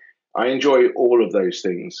think I enjoy all of those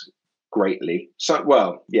things greatly.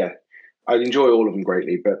 I enjoy all of them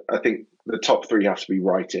greatly, but I think the top three have to be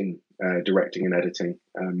writing, directing, and editing.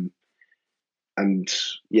 And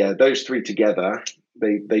those three together,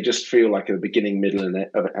 they just feel like a beginning, middle,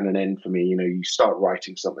 and an end for me. You start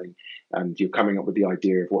writing something, and you're coming up with the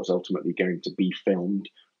idea of what's ultimately going to be filmed.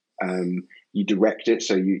 You direct it,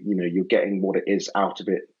 so you're getting what it is out of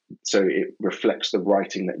it, so it reflects the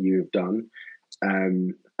writing that you have done.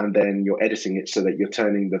 And then you're editing it so that you're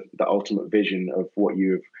turning the ultimate vision of what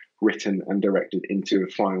you've written and directed into a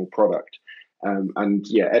final product.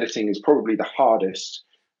 Editing is probably the hardest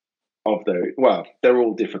of those. Well, they're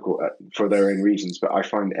all difficult for their own reasons, but I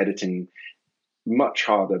find editing much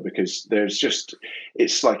harder because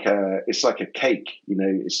it's like a cake.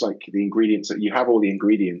 It's like the ingredients that you have, all the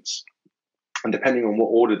ingredients, and depending on what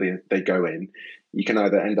order they go in, you can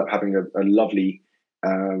either end up having a lovely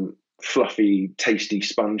fluffy, tasty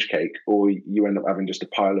sponge cake, or you end up having just a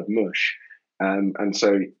pile of mush. And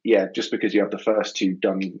so, just because you have the first two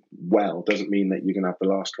done well doesn't mean that you're going to have the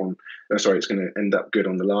last one. It's going to end up good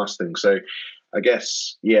on the last thing. So I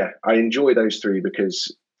guess, I enjoy those three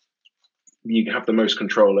because you have the most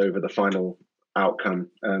control over the final outcome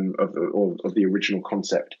of the original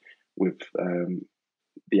concept with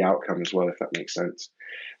the outcome as well, if that makes sense.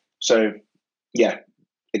 So,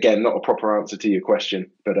 again, not a proper answer to your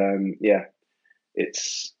question, but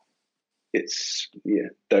it's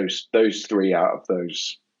those three out of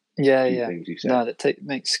those things you said. No, that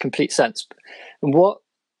makes complete sense. And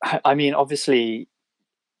obviously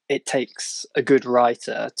it takes a good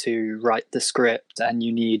writer to write the script, and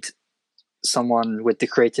you need someone with the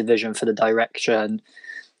creative vision for the direction.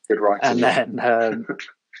 Good writer. And then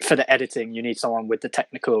for the editing, you need someone with the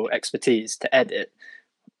technical expertise to edit.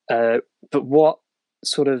 But what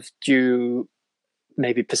sort of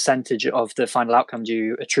maybe percentage of the final outcome do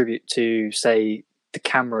you attribute to, say, the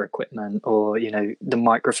camera equipment or the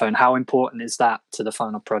microphone? How important is that to the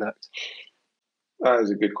final product? That is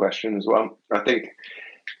a good question as well. I think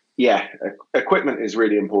equipment is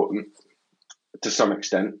really important to some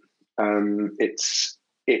extent. It's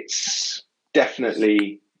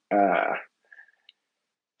definitely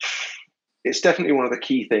one of the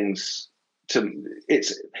key things.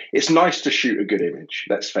 It's nice to shoot a good image.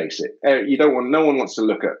 Let's face it. No one wants to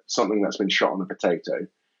look at something that's been shot on a potato,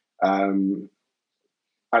 and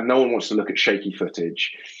no one wants to look at shaky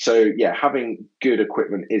footage. So having good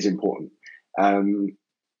equipment is important.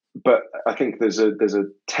 But I think there's a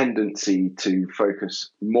tendency to focus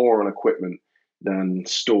more on equipment than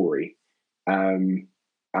story, and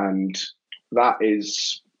that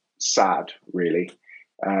is sad, really.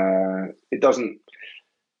 It doesn't.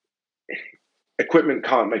 Equipment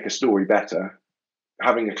can't make a story better.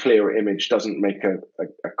 Having a clearer image doesn't make a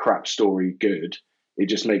crap story good. It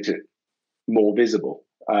just makes it more visible.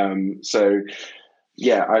 I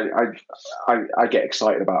get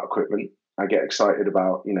excited about equipment. I get excited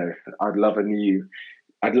about, I'd love a new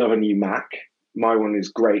Mac. My one is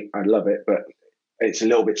great. I love it, but it's a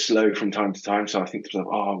little bit slow from time to time. So I think to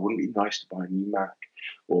myself, wouldn't it be nice to buy a new Mac?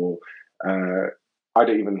 Or I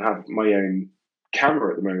don't even have my own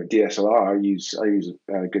camera at the moment, DSLR. I use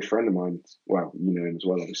a good friend of mine. Well, you know him as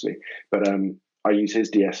well, obviously, but I use his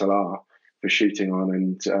DSLR for shooting on,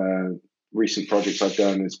 and recent projects I've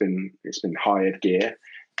done, it's been hired gear,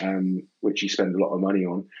 which you spend a lot of money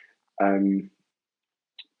on.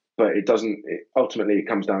 But it doesn't. Ultimately, it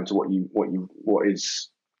comes down to what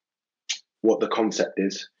the concept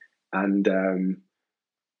is, and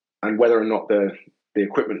whether or not the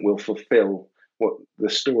equipment will fulfill what the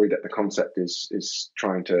story that the concept is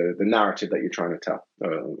trying to, the narrative that you're trying to tell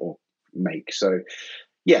or make. So,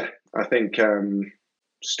 I think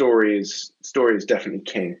story is definitely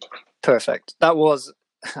king. Perfect. That was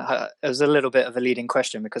it was a little bit of a leading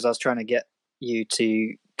question because I was trying to get you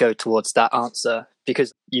to go towards that answer,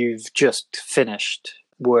 because you've just finished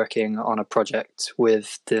working on a project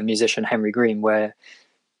with the musician Henry Green, where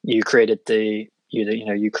you created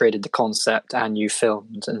you created the concept, and you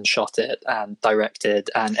filmed and shot it and directed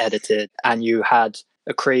and edited, and you had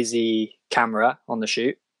a crazy camera on the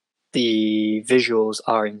shoot. The visuals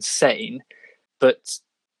are insane, but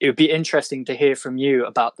it would be interesting to hear from you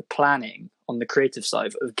about the planning on the creative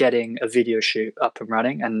side of getting a video shoot up and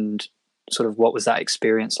running, and sort of what was that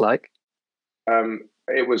experience like?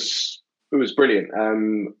 It was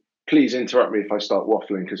brilliant. Please interrupt me if I start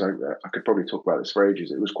waffling, because I could probably talk about this for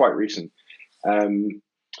ages. It was quite recent.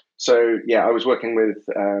 So yeah, I was working with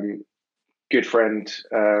good friend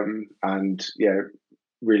and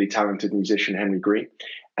really talented musician Henry Green.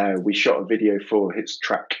 We shot a video for his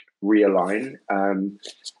track Realign,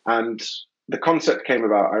 and the concept came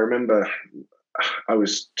about. I remember I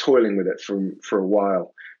was toiling with it for a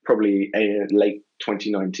while, probably late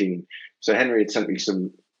 2019. So Henry had sent me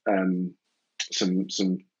some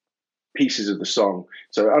pieces of the song,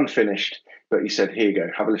 so unfinished. But he said, "Here you go,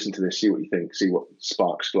 have a listen to this, see what you think, see what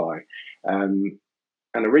sparks fly." And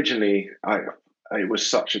originally, it was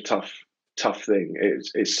such a tough thing.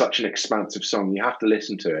 It's such an expansive song. You have to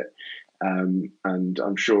listen to it, and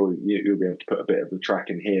I'm sure you'll be able to put a bit of the track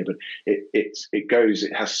in here. But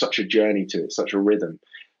it has such a journey to it, such a rhythm,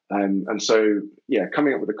 and so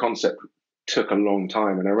coming up with the concept took a long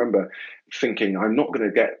time. And I remember thinking, I'm not going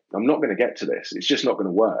to get to this. It's just not going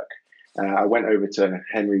to work. I went over to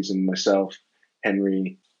Henry's and myself,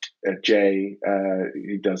 Henry, Jay,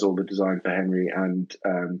 who does all the design for Henry, and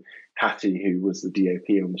Hattie, who was the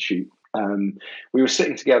DOP on the shoot. We were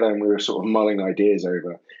sitting together and we were sort of mulling ideas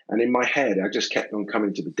over. And in my head, I just kept on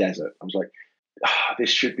coming to the desert. I was like, this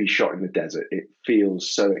should be shot in the desert. It feels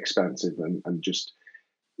so expansive and just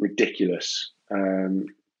ridiculous. And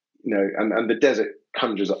the desert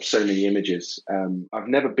conjures up so many images. I've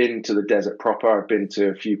never been to the desert proper. I've been to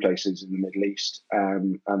a few places in the Middle East,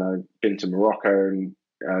 and I've been to Morocco, and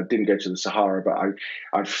didn't go to the Sahara, but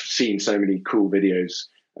I've seen so many cool videos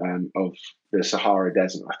of the Sahara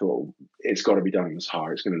Desert. I thought, it's got to be done in the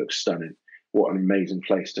Sahara. It's going to look stunning. What an amazing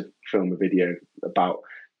place to film a video about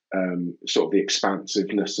sort of the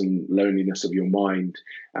expansiveness and loneliness of your mind,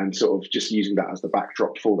 and sort of just using that as the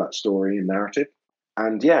backdrop for that story and narrative.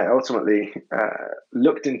 And ultimately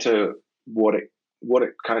looked into what it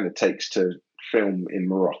kind of takes to film in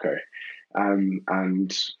Morocco,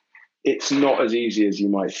 and it's not as easy as you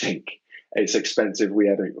might think. It's expensive. We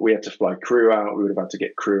had to fly crew out. We would have had to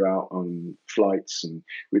get crew out on flights, and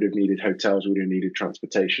we'd have needed hotels. We'd have needed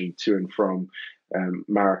transportation to and from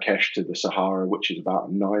Marrakesh to the Sahara, which is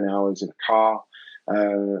about 9 hours in a car.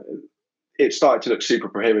 It started to look super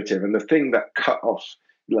prohibitive, and the thing that cut off,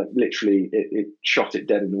 like literally, it shot it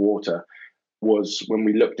dead in the water, was when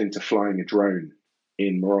we looked into flying a drone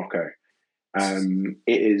in Morocco. It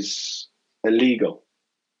is illegal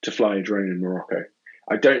to fly a drone in Morocco.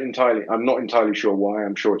 I'm not entirely sure why.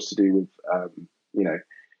 I'm sure it's to do with,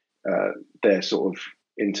 their sort of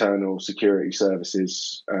internal security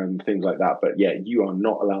services and things like that. But yeah, you are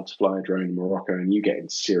not allowed to fly a drone in Morocco, and you get in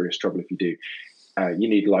serious trouble if you do. You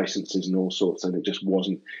need licenses and all sorts, and it just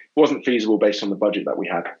wasn't feasible based on the budget that we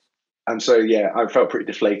had. And so, I felt pretty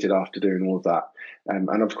deflated after doing all of that.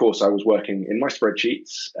 And of course, I was working in my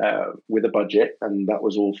spreadsheets with a budget, and that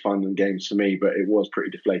was all fun and games for me, but it was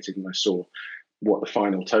pretty deflating when I saw what the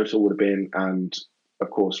final total would have been, and of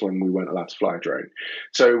course, when we weren't allowed to fly a drone.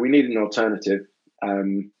 So we needed an alternative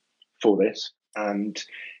for this, and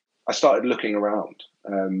I started looking around.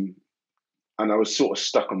 And I was sort of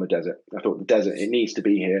stuck on the desert. I thought, the desert, it needs to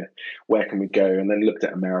be here. Where can we go? And then looked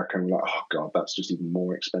at America and like, oh God, that's just even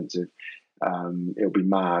more expensive. It'll be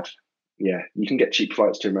mad. Yeah, you can get cheap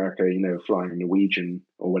flights to America, flying Norwegian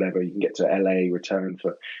or whatever. You can get to LA, return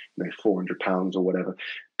for £400 or whatever.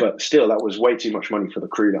 But still, that was way too much money for the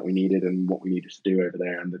crew that we needed and what we needed to do over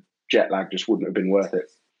there. And the jet lag just wouldn't have been worth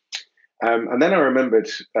it. And then I remembered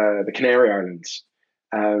the Canary Islands.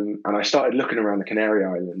 And I started looking around the Canary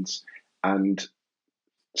Islands, and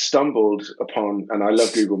stumbled upon, and I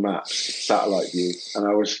love Google Maps satellite view, and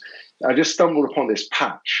I just stumbled upon this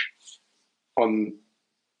patch on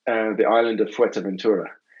the island of Fuerteventura,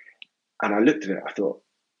 and I looked at it. I thought,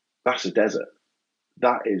 that's a desert.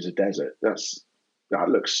 That is a desert. That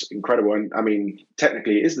looks incredible. And I mean,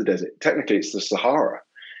 technically, it is the desert. Technically, it's the Sahara.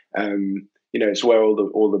 It's where all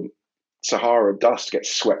the Sahara dust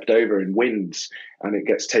gets swept over in winds, and it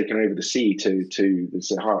gets taken over the sea to the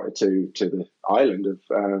Sahara, to the island of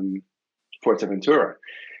Fuerteventura.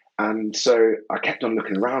 And so I kept on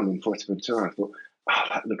looking around in Fuerteventura. I thought, oh,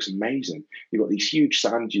 that looks amazing. You've got these huge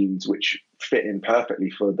sand dunes which fit in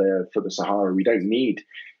perfectly for the Sahara. We don't need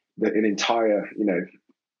an entire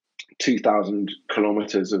 2,000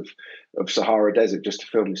 kilometers of Sahara Desert just to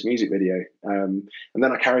film this music video. And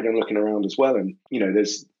then I carried on looking around as well. And,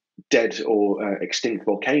 there's dead or extinct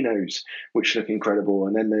volcanoes, which look incredible.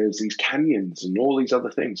 And then there's these canyons and all these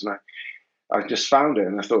other things. And I just found it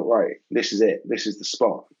and I thought, right, this is it. This is the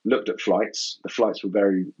spot. Looked at flights. The flights were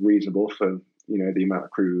very reasonable for, the amount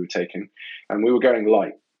of crew we were taking. And we were going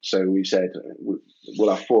light. So we said,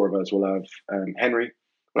 we'll have 4 of us. We'll have Henry,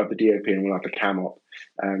 we'll have the DOP, and we'll have the cam op.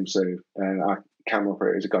 So our cam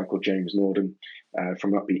operator is a guy called James Norden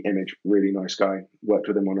from Upbeat Image, really nice guy. Worked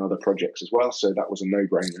with him on other projects as well. So that was a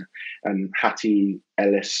no-brainer. And Hattie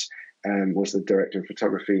Ellis was the director of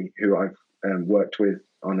photography, who I've worked with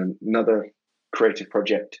on another creative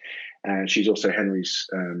project. And she's also Henry's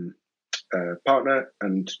partner,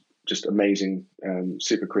 and just amazing,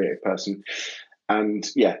 super creative person. And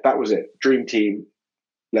yeah, that was it. Dream team,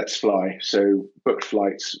 let's fly. So booked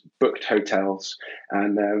flights, booked hotels.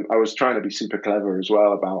 And I was trying to be super clever as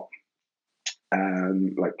well about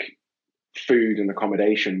like food and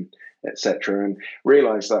accommodation, etc. And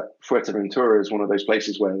realized that Fuerteventura is one of those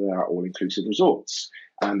places where there are all-inclusive resorts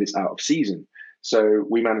and it's out of season. So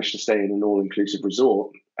we managed to stay in an all-inclusive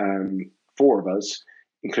resort, 4 of us,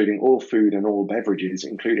 including all food and all beverages,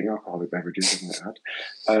 including alcoholic beverages, I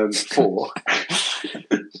might add,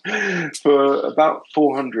 for about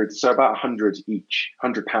 400, so about 100 each,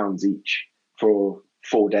 £100 each for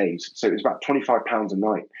 4 days. So it was about £25 a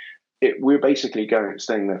night. We were basically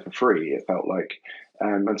staying there for free, it felt like.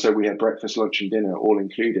 And so we had breakfast, lunch and dinner all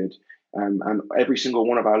included. And every single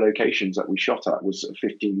one of our locations that we shot at was a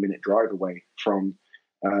 15-minute drive away from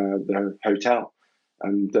the hotel.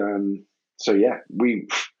 And so, yeah,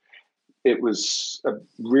 it was a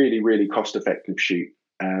really, really cost-effective shoot.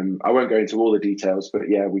 I won't go into all the details, but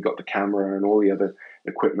yeah, we got the camera and all the other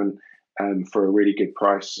equipment for a really good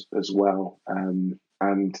price as well.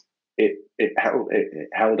 And it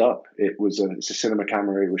held up. It's a cinema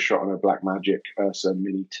camera. It was shot on a Blackmagic Ursa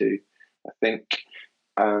Mini 2, I think.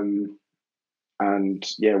 And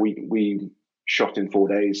yeah, we shot in 4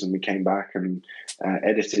 days, and we came back and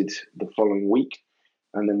edited the following week,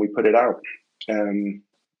 and then we put it out.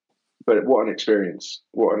 But what an experience!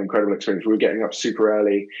 What an incredible experience! We were getting up super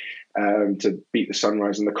early to beat the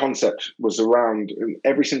sunrise, and the concept was around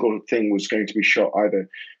every single thing was going to be shot either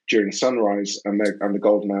during sunrise and the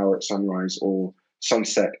golden hour at sunrise, or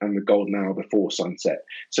sunset and the golden hour before sunset.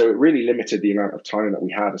 So it really limited the amount of time that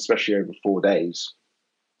we had, especially over 4 days.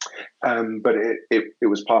 But it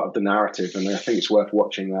was part of the narrative, and I think it's worth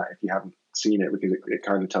watching that if you haven't seen it, because it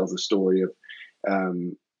kind of tells the story of,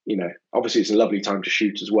 obviously it's a lovely time to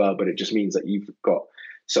shoot as well, but it just means that you've got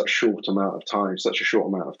such a short amount of time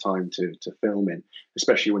to film in,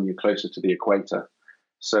 especially when you're closer to the equator.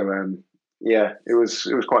 So yeah, it was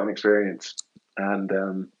quite an experience, and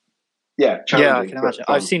yeah, yeah, I can imagine.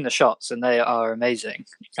 I've seen the shots and they are amazing,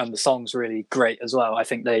 and the song's really great as well. I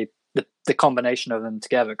think the combination of them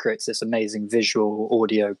together creates this amazing visual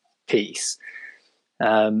audio piece.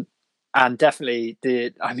 And definitely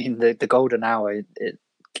the golden hour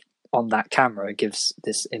on that camera gives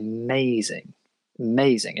this amazing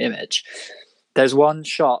image. There's one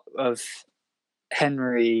shot of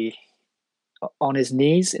Henry on his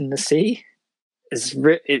knees in the sea.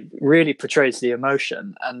 It really portrays the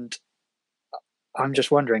emotion, and I'm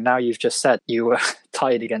just wondering, now you've just said you were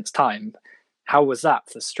tied against time, how was that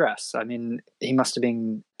for stress? I mean, he must have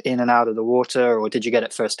been in and out of the water, or did you get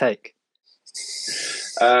it first take?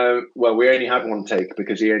 Well, we only had one take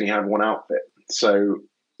because he only had one outfit. So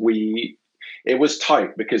it was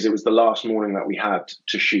tight because it was the last morning that we had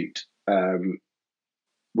to shoot.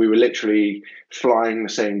 We were literally flying the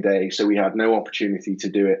same day, so we had no opportunity to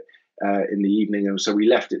do it in the evening. And so we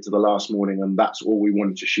left it to the last morning, and that's all we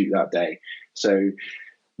wanted to shoot that day. So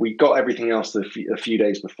we got everything else a few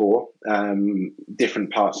days before,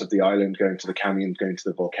 different parts of the island, going to the canyon, going to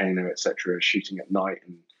the volcano, etc., shooting at night,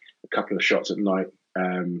 and a couple of shots at night.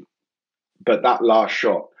 But that last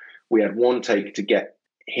shot, we had one take to get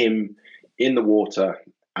him in the water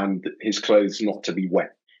and his clothes not to be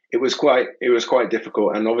wet. It was quite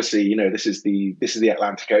difficult, and obviously, this is the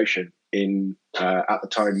Atlantic Ocean in at the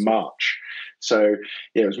time March, so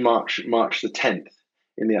yeah, it was March the 10th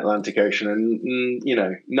in the Atlantic Ocean, and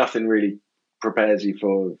nothing really prepares you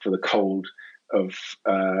for the cold of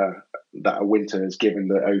that a winter has given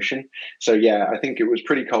the ocean. So yeah, I think it was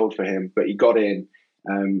pretty cold for him, but he got in,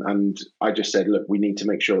 and I just said, look, we need to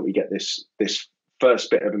make sure that we get this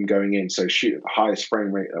first bit of him going in, so shoot at the highest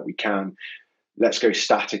frame rate that we can. let's go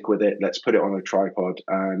static with it. Let's put it on a tripod,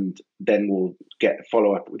 and then we'll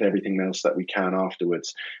follow up with everything else that we can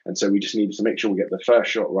afterwards. And so we just needed to make sure we get the first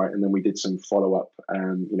shot right, and then we did some follow up,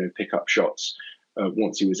 pick up shots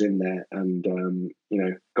once he was in there, and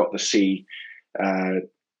got the sea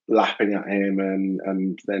lapping at him,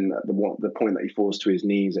 and then at the point that he falls to his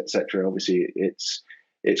knees, etc. Obviously,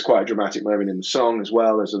 it's quite a dramatic moment in the song as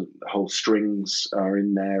well. As the whole strings are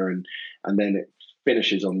in there, and then it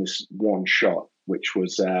finishes on this one shot, which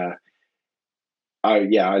was I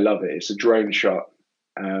love it. It's a drone shot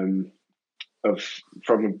from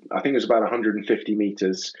I think it was about 150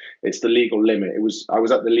 meters. It's the legal limit. I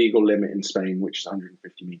was at the legal limit in Spain, which is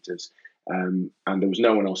 150 meters, and there was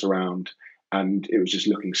no one else around, and it was just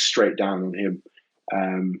looking straight down on him,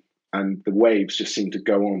 and the waves just seemed to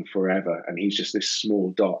go on forever, and he's just this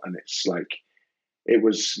small dot, and it's like it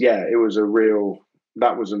was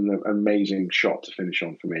an amazing shot to finish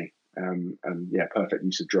on for me. And perfect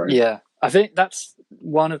use of drone. Yeah, I think that's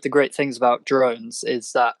one of the great things about drones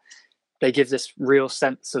is that they give this real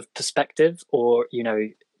sense of perspective, or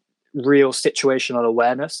real situational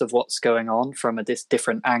awareness of what's going on from this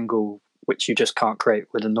different angle, which you just can't create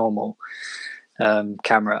with a normal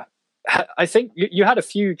camera. I think you had a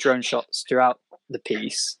few drone shots throughout the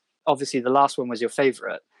piece. Obviously, the last one was your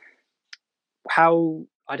favorite.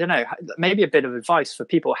 I don't know, maybe a bit of advice for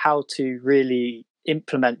people how to really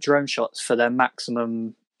implement drone shots for their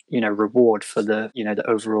maximum, reward for the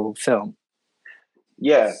overall film.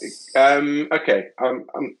 Yeah. Okay. I'm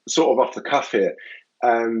sort of off the cuff here.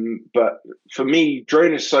 But for me,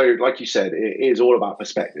 drone is so, like you said, it is all about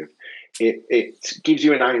perspective. It gives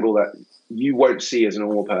you an angle that you won't see as a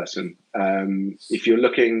normal person. If you're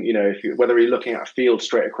looking, whether you're looking at a field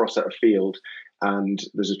straight across at a field, and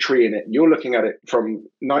there's a tree in it, you're looking at it from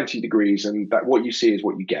 90 degrees, and that what you see is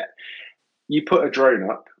what you get. You put a drone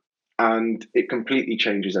up, and it completely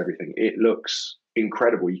changes everything. It looks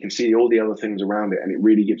incredible. You can see all the other things around it, and it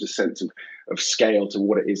really gives a sense of scale to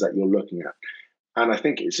what it is that you're looking at. And I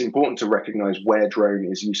think it's important to recognize where drone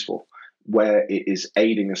is useful, where it is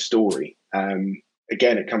aiding a story.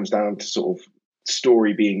 Again, it comes down to sort of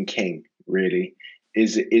story being king, really.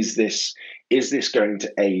 Is this going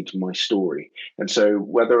to aid my story? And so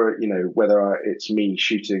whether it's me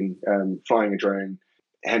shooting, flying a drone,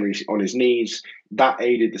 Henry on his knees, that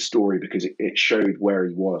aided the story because it showed where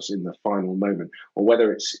he was in the final moment, or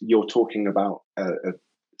whether it's you're talking about a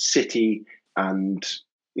city and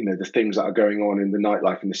the things that are going on in the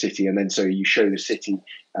nightlife in the city, and then so you show the city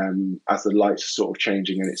as the lights are sort of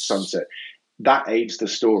changing and it's sunset. That aids the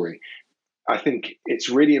story. I think it's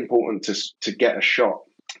really important to get a shot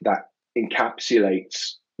that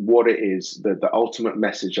encapsulates what it is, the ultimate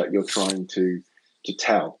message that you're trying to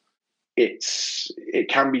tell. It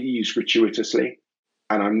can be used gratuitously,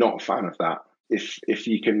 and I'm not a fan of that. If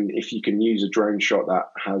you can use a drone shot that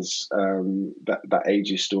has that aids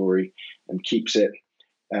your story and keeps it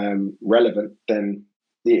relevant, then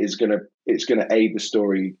it's gonna aid the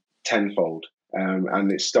story tenfold,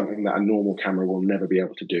 and it's something that a normal camera will never be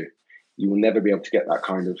able to do. You will never be able to get that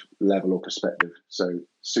kind of level or perspective. So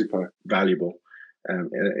super valuable.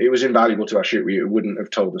 It was invaluable to our shoot. We wouldn't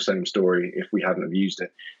have told the same story if we hadn't have used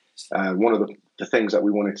it. One of the things that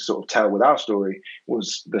we wanted to sort of tell with our story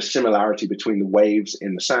was the similarity between the waves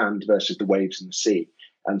in the sand versus the waves in the sea.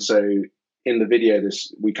 And so in the video,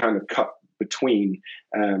 we kind of cut between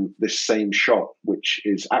this same shot, which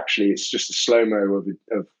is actually, it's just a slow-mo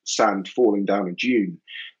of sand falling down a dune.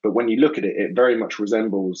 But when you look at it, it very much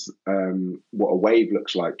resembles what a wave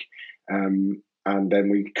looks like. And then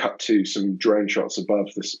we cut to some drone shots above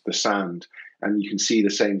the sand, and you can see the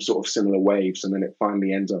same sort of similar waves. And then it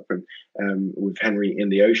finally ends up with Henry in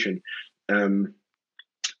the ocean. And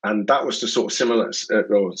that was to sort of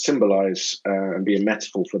symbolize and be a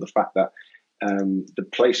metaphor for the fact that the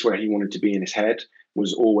place where he wanted to be in his head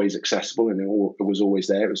was always accessible, and it was always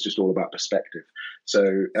there. It was just all about perspective.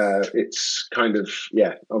 So it's kind of,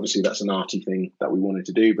 obviously that's an arty thing that we wanted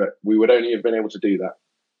to do, but we would only have been able to do that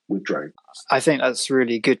with drone. I think that's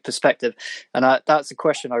really good perspective, and that's a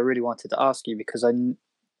question I really wanted to ask you, because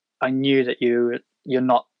I knew that you're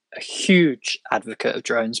not a huge advocate of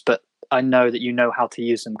drones, but I know that you know how to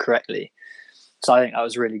use them correctly. So I think that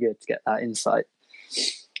was really good to get that insight.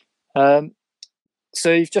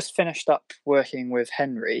 So you've just finished up working with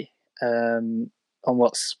Henry on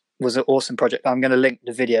was an awesome project. I'm going to link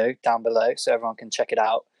the video down below so everyone can check it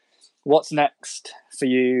out. What's next for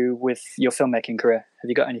you with your filmmaking career? Have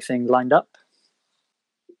you got anything lined up?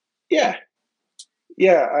 Yeah.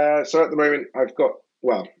 So at the moment, I've got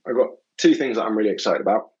two things that I'm really excited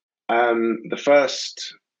about. The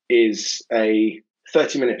first is a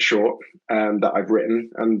 30-minute short that I've written,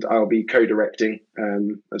 and I'll be co-directing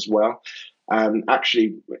as well.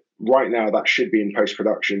 Actually, right now that should be in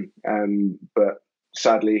post-production, but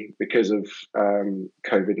sadly, because of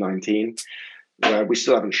COVID-19, we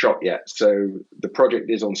still haven't shot yet. So the project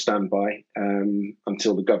is on standby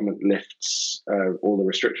until the government lifts all the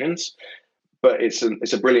restrictions. But it's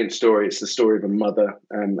a brilliant story. It's the story of a mother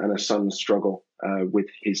and a son's struggle with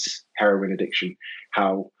his heroin addiction,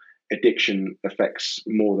 how addiction affects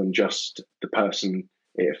more than just the person.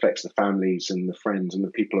 It affects the families and the friends and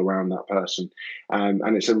the people around that person.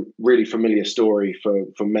 And it's a really familiar story for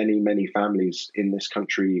many, many families in this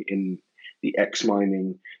country, in the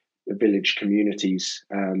ex-mining village communities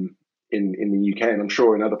in the UK, and I'm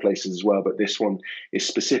sure in other places as well. But this one is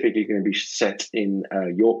specifically going to be set in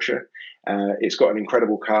Yorkshire. It's got an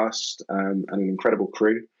incredible cast and an incredible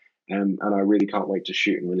crew, and I really can't wait to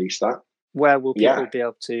shoot and release that. Where will people be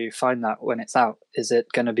able to find that when it's out? Is it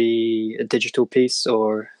going to be a digital piece,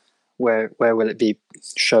 or where will it be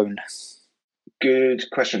shown? Good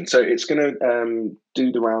question. So it's going to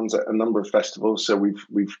do the rounds at a number of festivals. So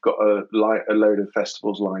we've got a load of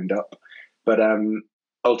festivals lined up, but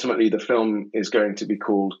ultimately the film is going to be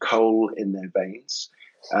called Coal in Their Veins,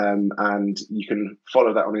 and you can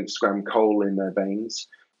follow that on Instagram, Coal in Their Veins.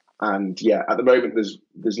 And yeah, at the moment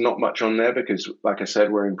there's not much on there because, like I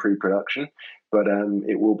said, we're in pre-production. But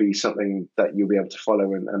it will be something that you'll be able to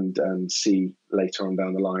follow and see later on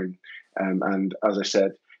down the line. And as I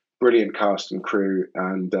said, brilliant cast and crew,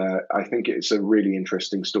 and I think it's a really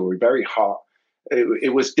interesting story. Very hard.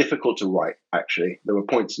 It was difficult to write, actually. There were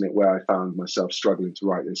points in it where I found myself struggling to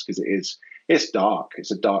write this because it's dark.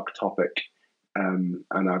 It's a dark topic, and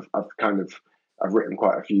I've written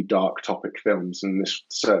quite a few dark topic films, and this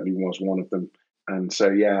certainly was one of them. And so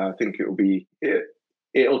yeah, I think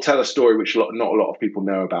it'll tell a story which not a lot of people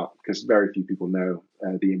know about, because very few people know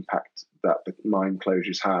the impact that the mine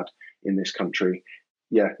closures had in this country.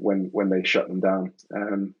 Yeah, when they shut them down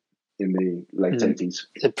in the late 80s.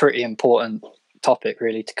 It's a pretty important topic,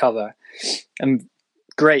 really, to cover, and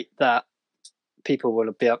great that people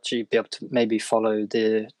will be able to maybe follow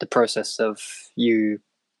the process of you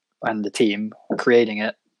and the team creating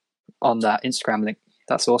it on that Instagram link.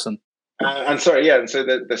 That's awesome. And so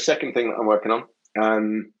the second thing that I'm working on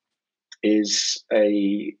is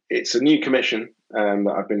it's a new commission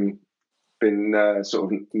that I've been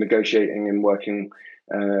sort of negotiating and working,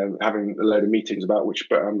 having a load of meetings about,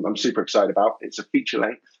 but I'm super excited about. It's a feature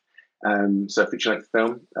length, so a feature length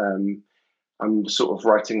film. I'm sort of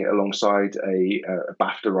writing it alongside a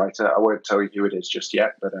BAFTA writer. I won't tell you who it is just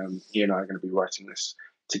yet, but he and I are going to be writing this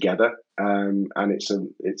together, and it's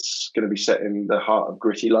going to be set in the heart of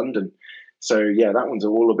gritty London. So yeah, that one's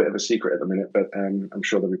all a bit of a secret at the minute, but I'm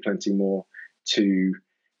sure there'll be plenty more to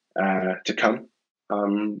come.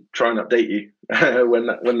 Try and update you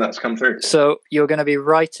when that's come through. So you're going to be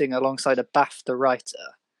writing alongside a BAFTA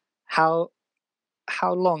writer. How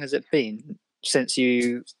long has it been since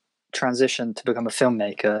you transitioned to become a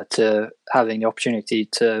filmmaker to having the opportunity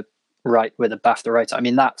to write with a BAFTA writer? I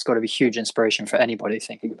mean, that's got to be huge inspiration for anybody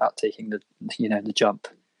thinking about taking the jump.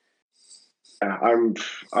 I'm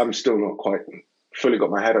still not quite fully got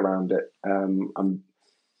my head around it.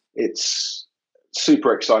 It's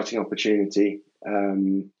super exciting opportunity.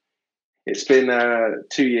 It's been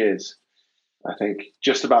 2 years, I think,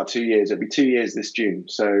 just about 2 years. It'll be 2 years this June.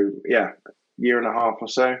 So yeah, year and a half or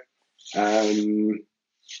so. I'm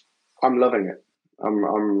loving it.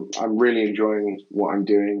 I'm really enjoying what I'm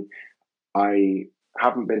doing. I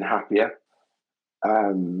haven't been happier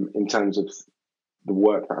in terms of the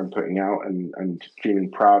work that I'm putting out and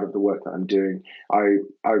feeling proud of the work that I'm doing. I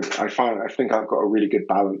think I've got a really good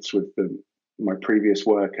balance with my previous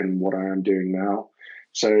work and what I am doing now.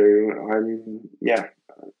 So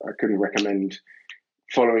I couldn't recommend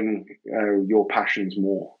following your passions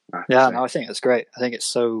more. I think that's great. I think it's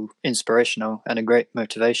so inspirational and a great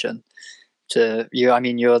motivation to you. I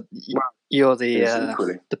mean, you're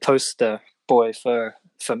the poster boy for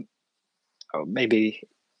maybe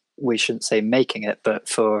we shouldn't say making it, but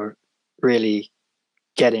for really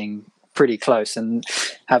getting pretty close and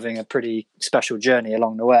having a pretty special journey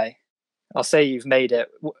along the way. I'll say you've made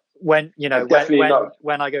it when I go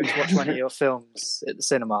to watch one of your films at the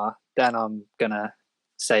cinema, then I'm gonna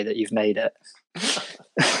say that you've made it.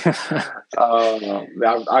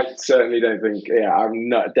 I certainly don't think. Yeah, I'm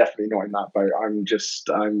definitely not in that boat. I'm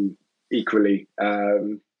equally.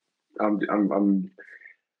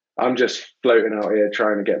 I'm just floating out here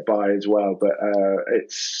trying to get by as well. But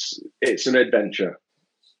it's an adventure,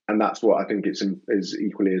 and that's what I think is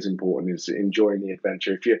equally as important, is enjoying the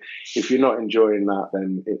adventure. If you're not enjoying that,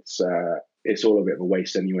 then it's all a bit of a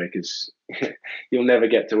waste anyway, because you'll never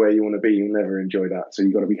get to where you want to be. You'll never enjoy that. So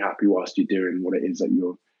you've got to be happy whilst you're doing what it is that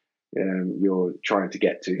you're trying to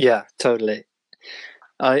get to. Yeah, totally.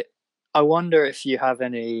 I wonder if you have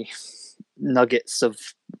any nuggets of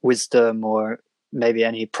wisdom or maybe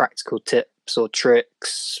any practical tips or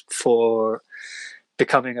tricks for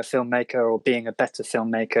becoming a filmmaker or being a better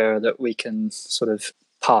filmmaker that we can sort of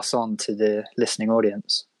pass on to the listening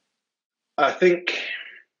audience. I think,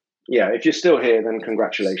 yeah, if you're still here, then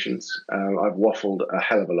congratulations. I've waffled a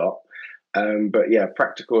hell of a lot. But yeah,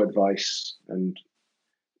 practical advice and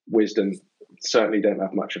wisdom, certainly don't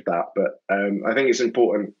have much of that. But I think it's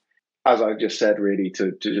important, as I just said, really,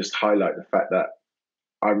 to just highlight the fact that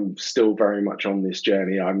I'm still very much on this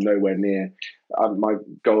journey. I'm nowhere near. My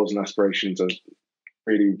goals and aspirations are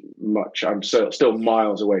really much. I'm still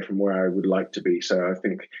miles away from where I would like to be. So I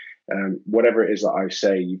think whatever it is that I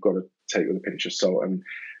say, you've got to take with a pinch of salt. And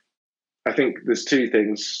I think there's two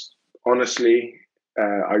things. Honestly,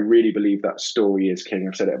 I really believe that story is king.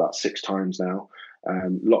 I've said it about 6 times now. A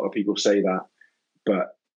lot of people say that,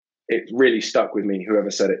 but it really stuck with me, whoever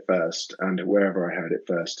said it first and wherever I heard it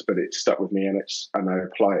first, but it stuck with me, and I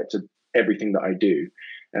apply it to everything that I do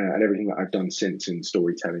and everything that I've done since in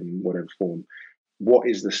storytelling in whatever form. What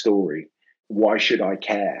is the story? Why should I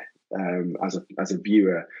care as a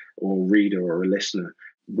viewer or reader or a listener?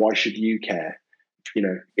 Why should you care?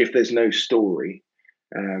 If there's no story,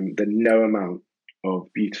 then no amount of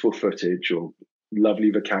beautiful footage or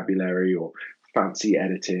lovely vocabulary or fancy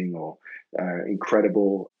editing or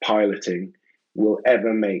incredible piloting will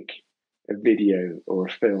ever make a video or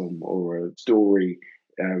a film or a story,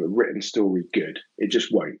 a written story, good. It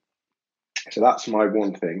just won't. So that's my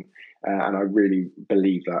one thing, and I really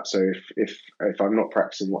believe that. So if I'm not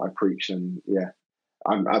practicing what I preach, then yeah,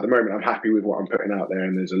 I'm at the moment I'm happy with what I'm putting out there,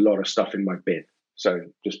 and there's a lot of stuff in my bin. So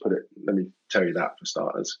just let me tell you that for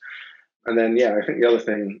starters. And then yeah, I think the other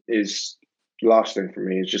thing is, the last thing for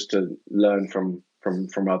me is just to learn from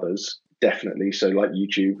others. Definitely. So like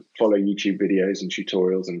YouTube, follow YouTube videos and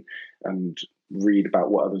tutorials and read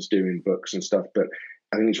about what others do in books and stuff. But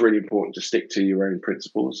I think it's really important to stick to your own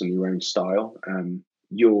principles and your own style.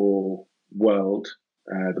 Your world,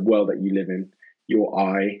 the world that you live in, your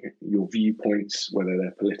eye, your viewpoints, whether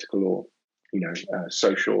they're political or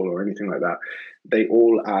social or anything like that, they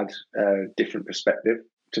all add a different perspective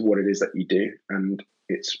to what it is that you do. And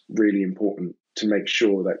it's really important to make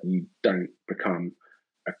sure that you don't become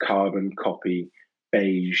a carbon copy,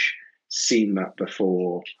 beige, seen that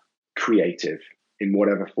before creative in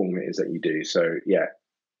whatever form it is that you do. So yeah,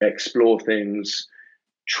 explore things,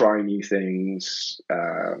 try new things,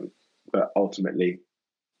 but ultimately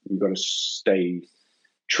you've got to stay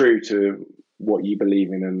true to what you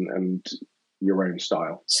believe in and your own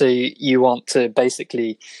style. So you want to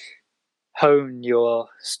basically hone your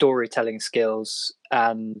storytelling skills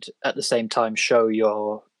and at the same time show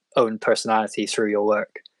your own personality through your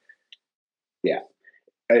work. Yeah,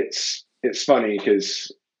 it's funny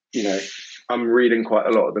because I'm reading quite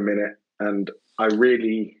a lot at the minute, and I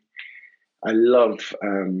love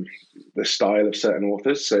the style of certain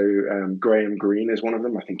authors. So Graham Greene is one of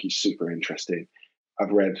them. I think he's super interesting.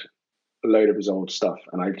 I've read a load of his old stuff,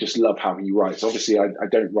 and I just love how he writes. Obviously, I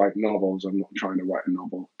don't write novels. I'm not trying to write a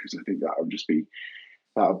novel because I think that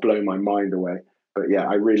would blow my mind away. But yeah,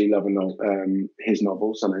 I really love his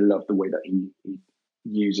novels, and I love the way that he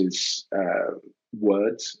uses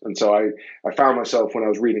words. And so I found myself, when I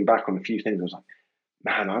was reading back on a few things, I was like,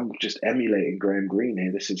 man, I'm just emulating Graham Greene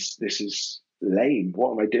here. This is lame.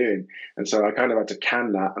 What am I doing? And so I kind of had to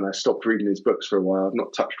can that, and I stopped reading his books for a while. I've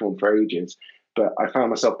not touched one for ages, but I found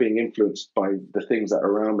myself being influenced by the things that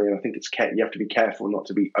are around me. And I think you have to be careful not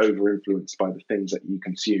to be over influenced by the things that you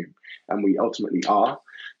consume, and we ultimately are.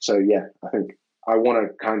 So yeah, I think I want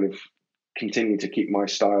to kind of continue to keep my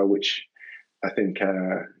style, which I think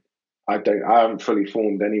I haven't fully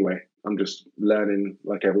formed anyway. I'm just learning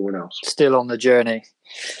like everyone else. Still on the journey.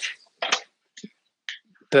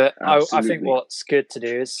 But I think what's good to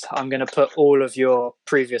do is I'm going to put all of your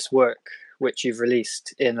previous work, which you've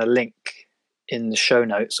released, in a link in the show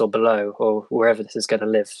notes or below or wherever this is going to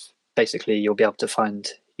live. Basically, you'll be able to find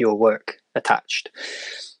your work attached.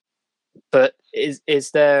 But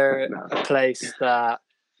is there a place that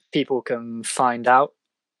people can find out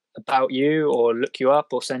about you or look you up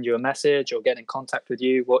or send you a message or get in contact with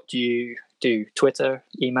you? What do you do? Twitter,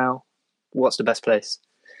 email? What's the best place?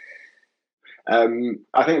 I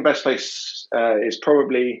think the best place is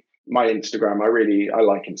probably my Instagram. I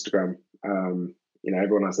like Instagram.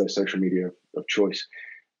 Everyone has their social media of choice.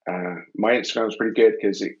 My Instagram is pretty good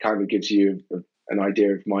because it kind of gives you an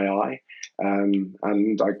idea of my eye.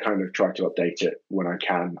 and I kind of try to update it when I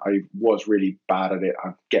can. I was really bad at it.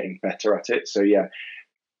 I'm getting better at it. So yeah,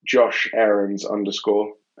 Josh Aarons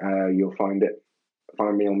 _. You'll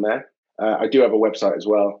find me on there. I do have a website as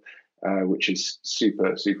well, which is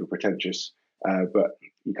super pretentious, but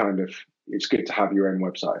it's good to have your own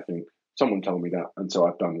website. I think someone told me that, and so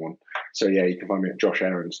I've done one. So yeah, you can find me at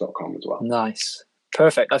joshaarons.com as well. Nice.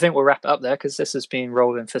 Perfect. I think we'll wrap it up there because this has been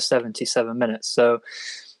rolling for 77 minutes. So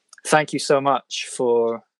thank you so much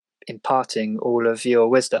for imparting all of your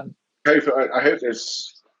wisdom. I hope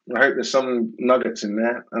there's some nuggets in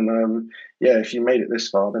there, and yeah, if you made it this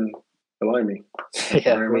far, then belie me.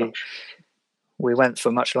 Yeah, we went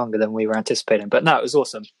for much longer than we were anticipating, but no, it was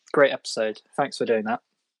awesome. Great episode. Thanks for doing that.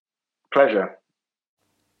 Pleasure.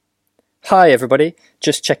 Hi everybody,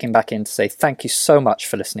 just checking back in to say thank you so much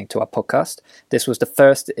for listening to our podcast. This was the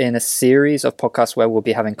first in a series of podcasts where we'll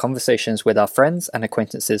be having conversations with our friends and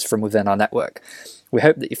acquaintances from within our network. We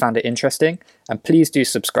hope that you found it interesting, and please do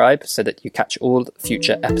subscribe so that you catch all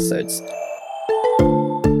future episodes.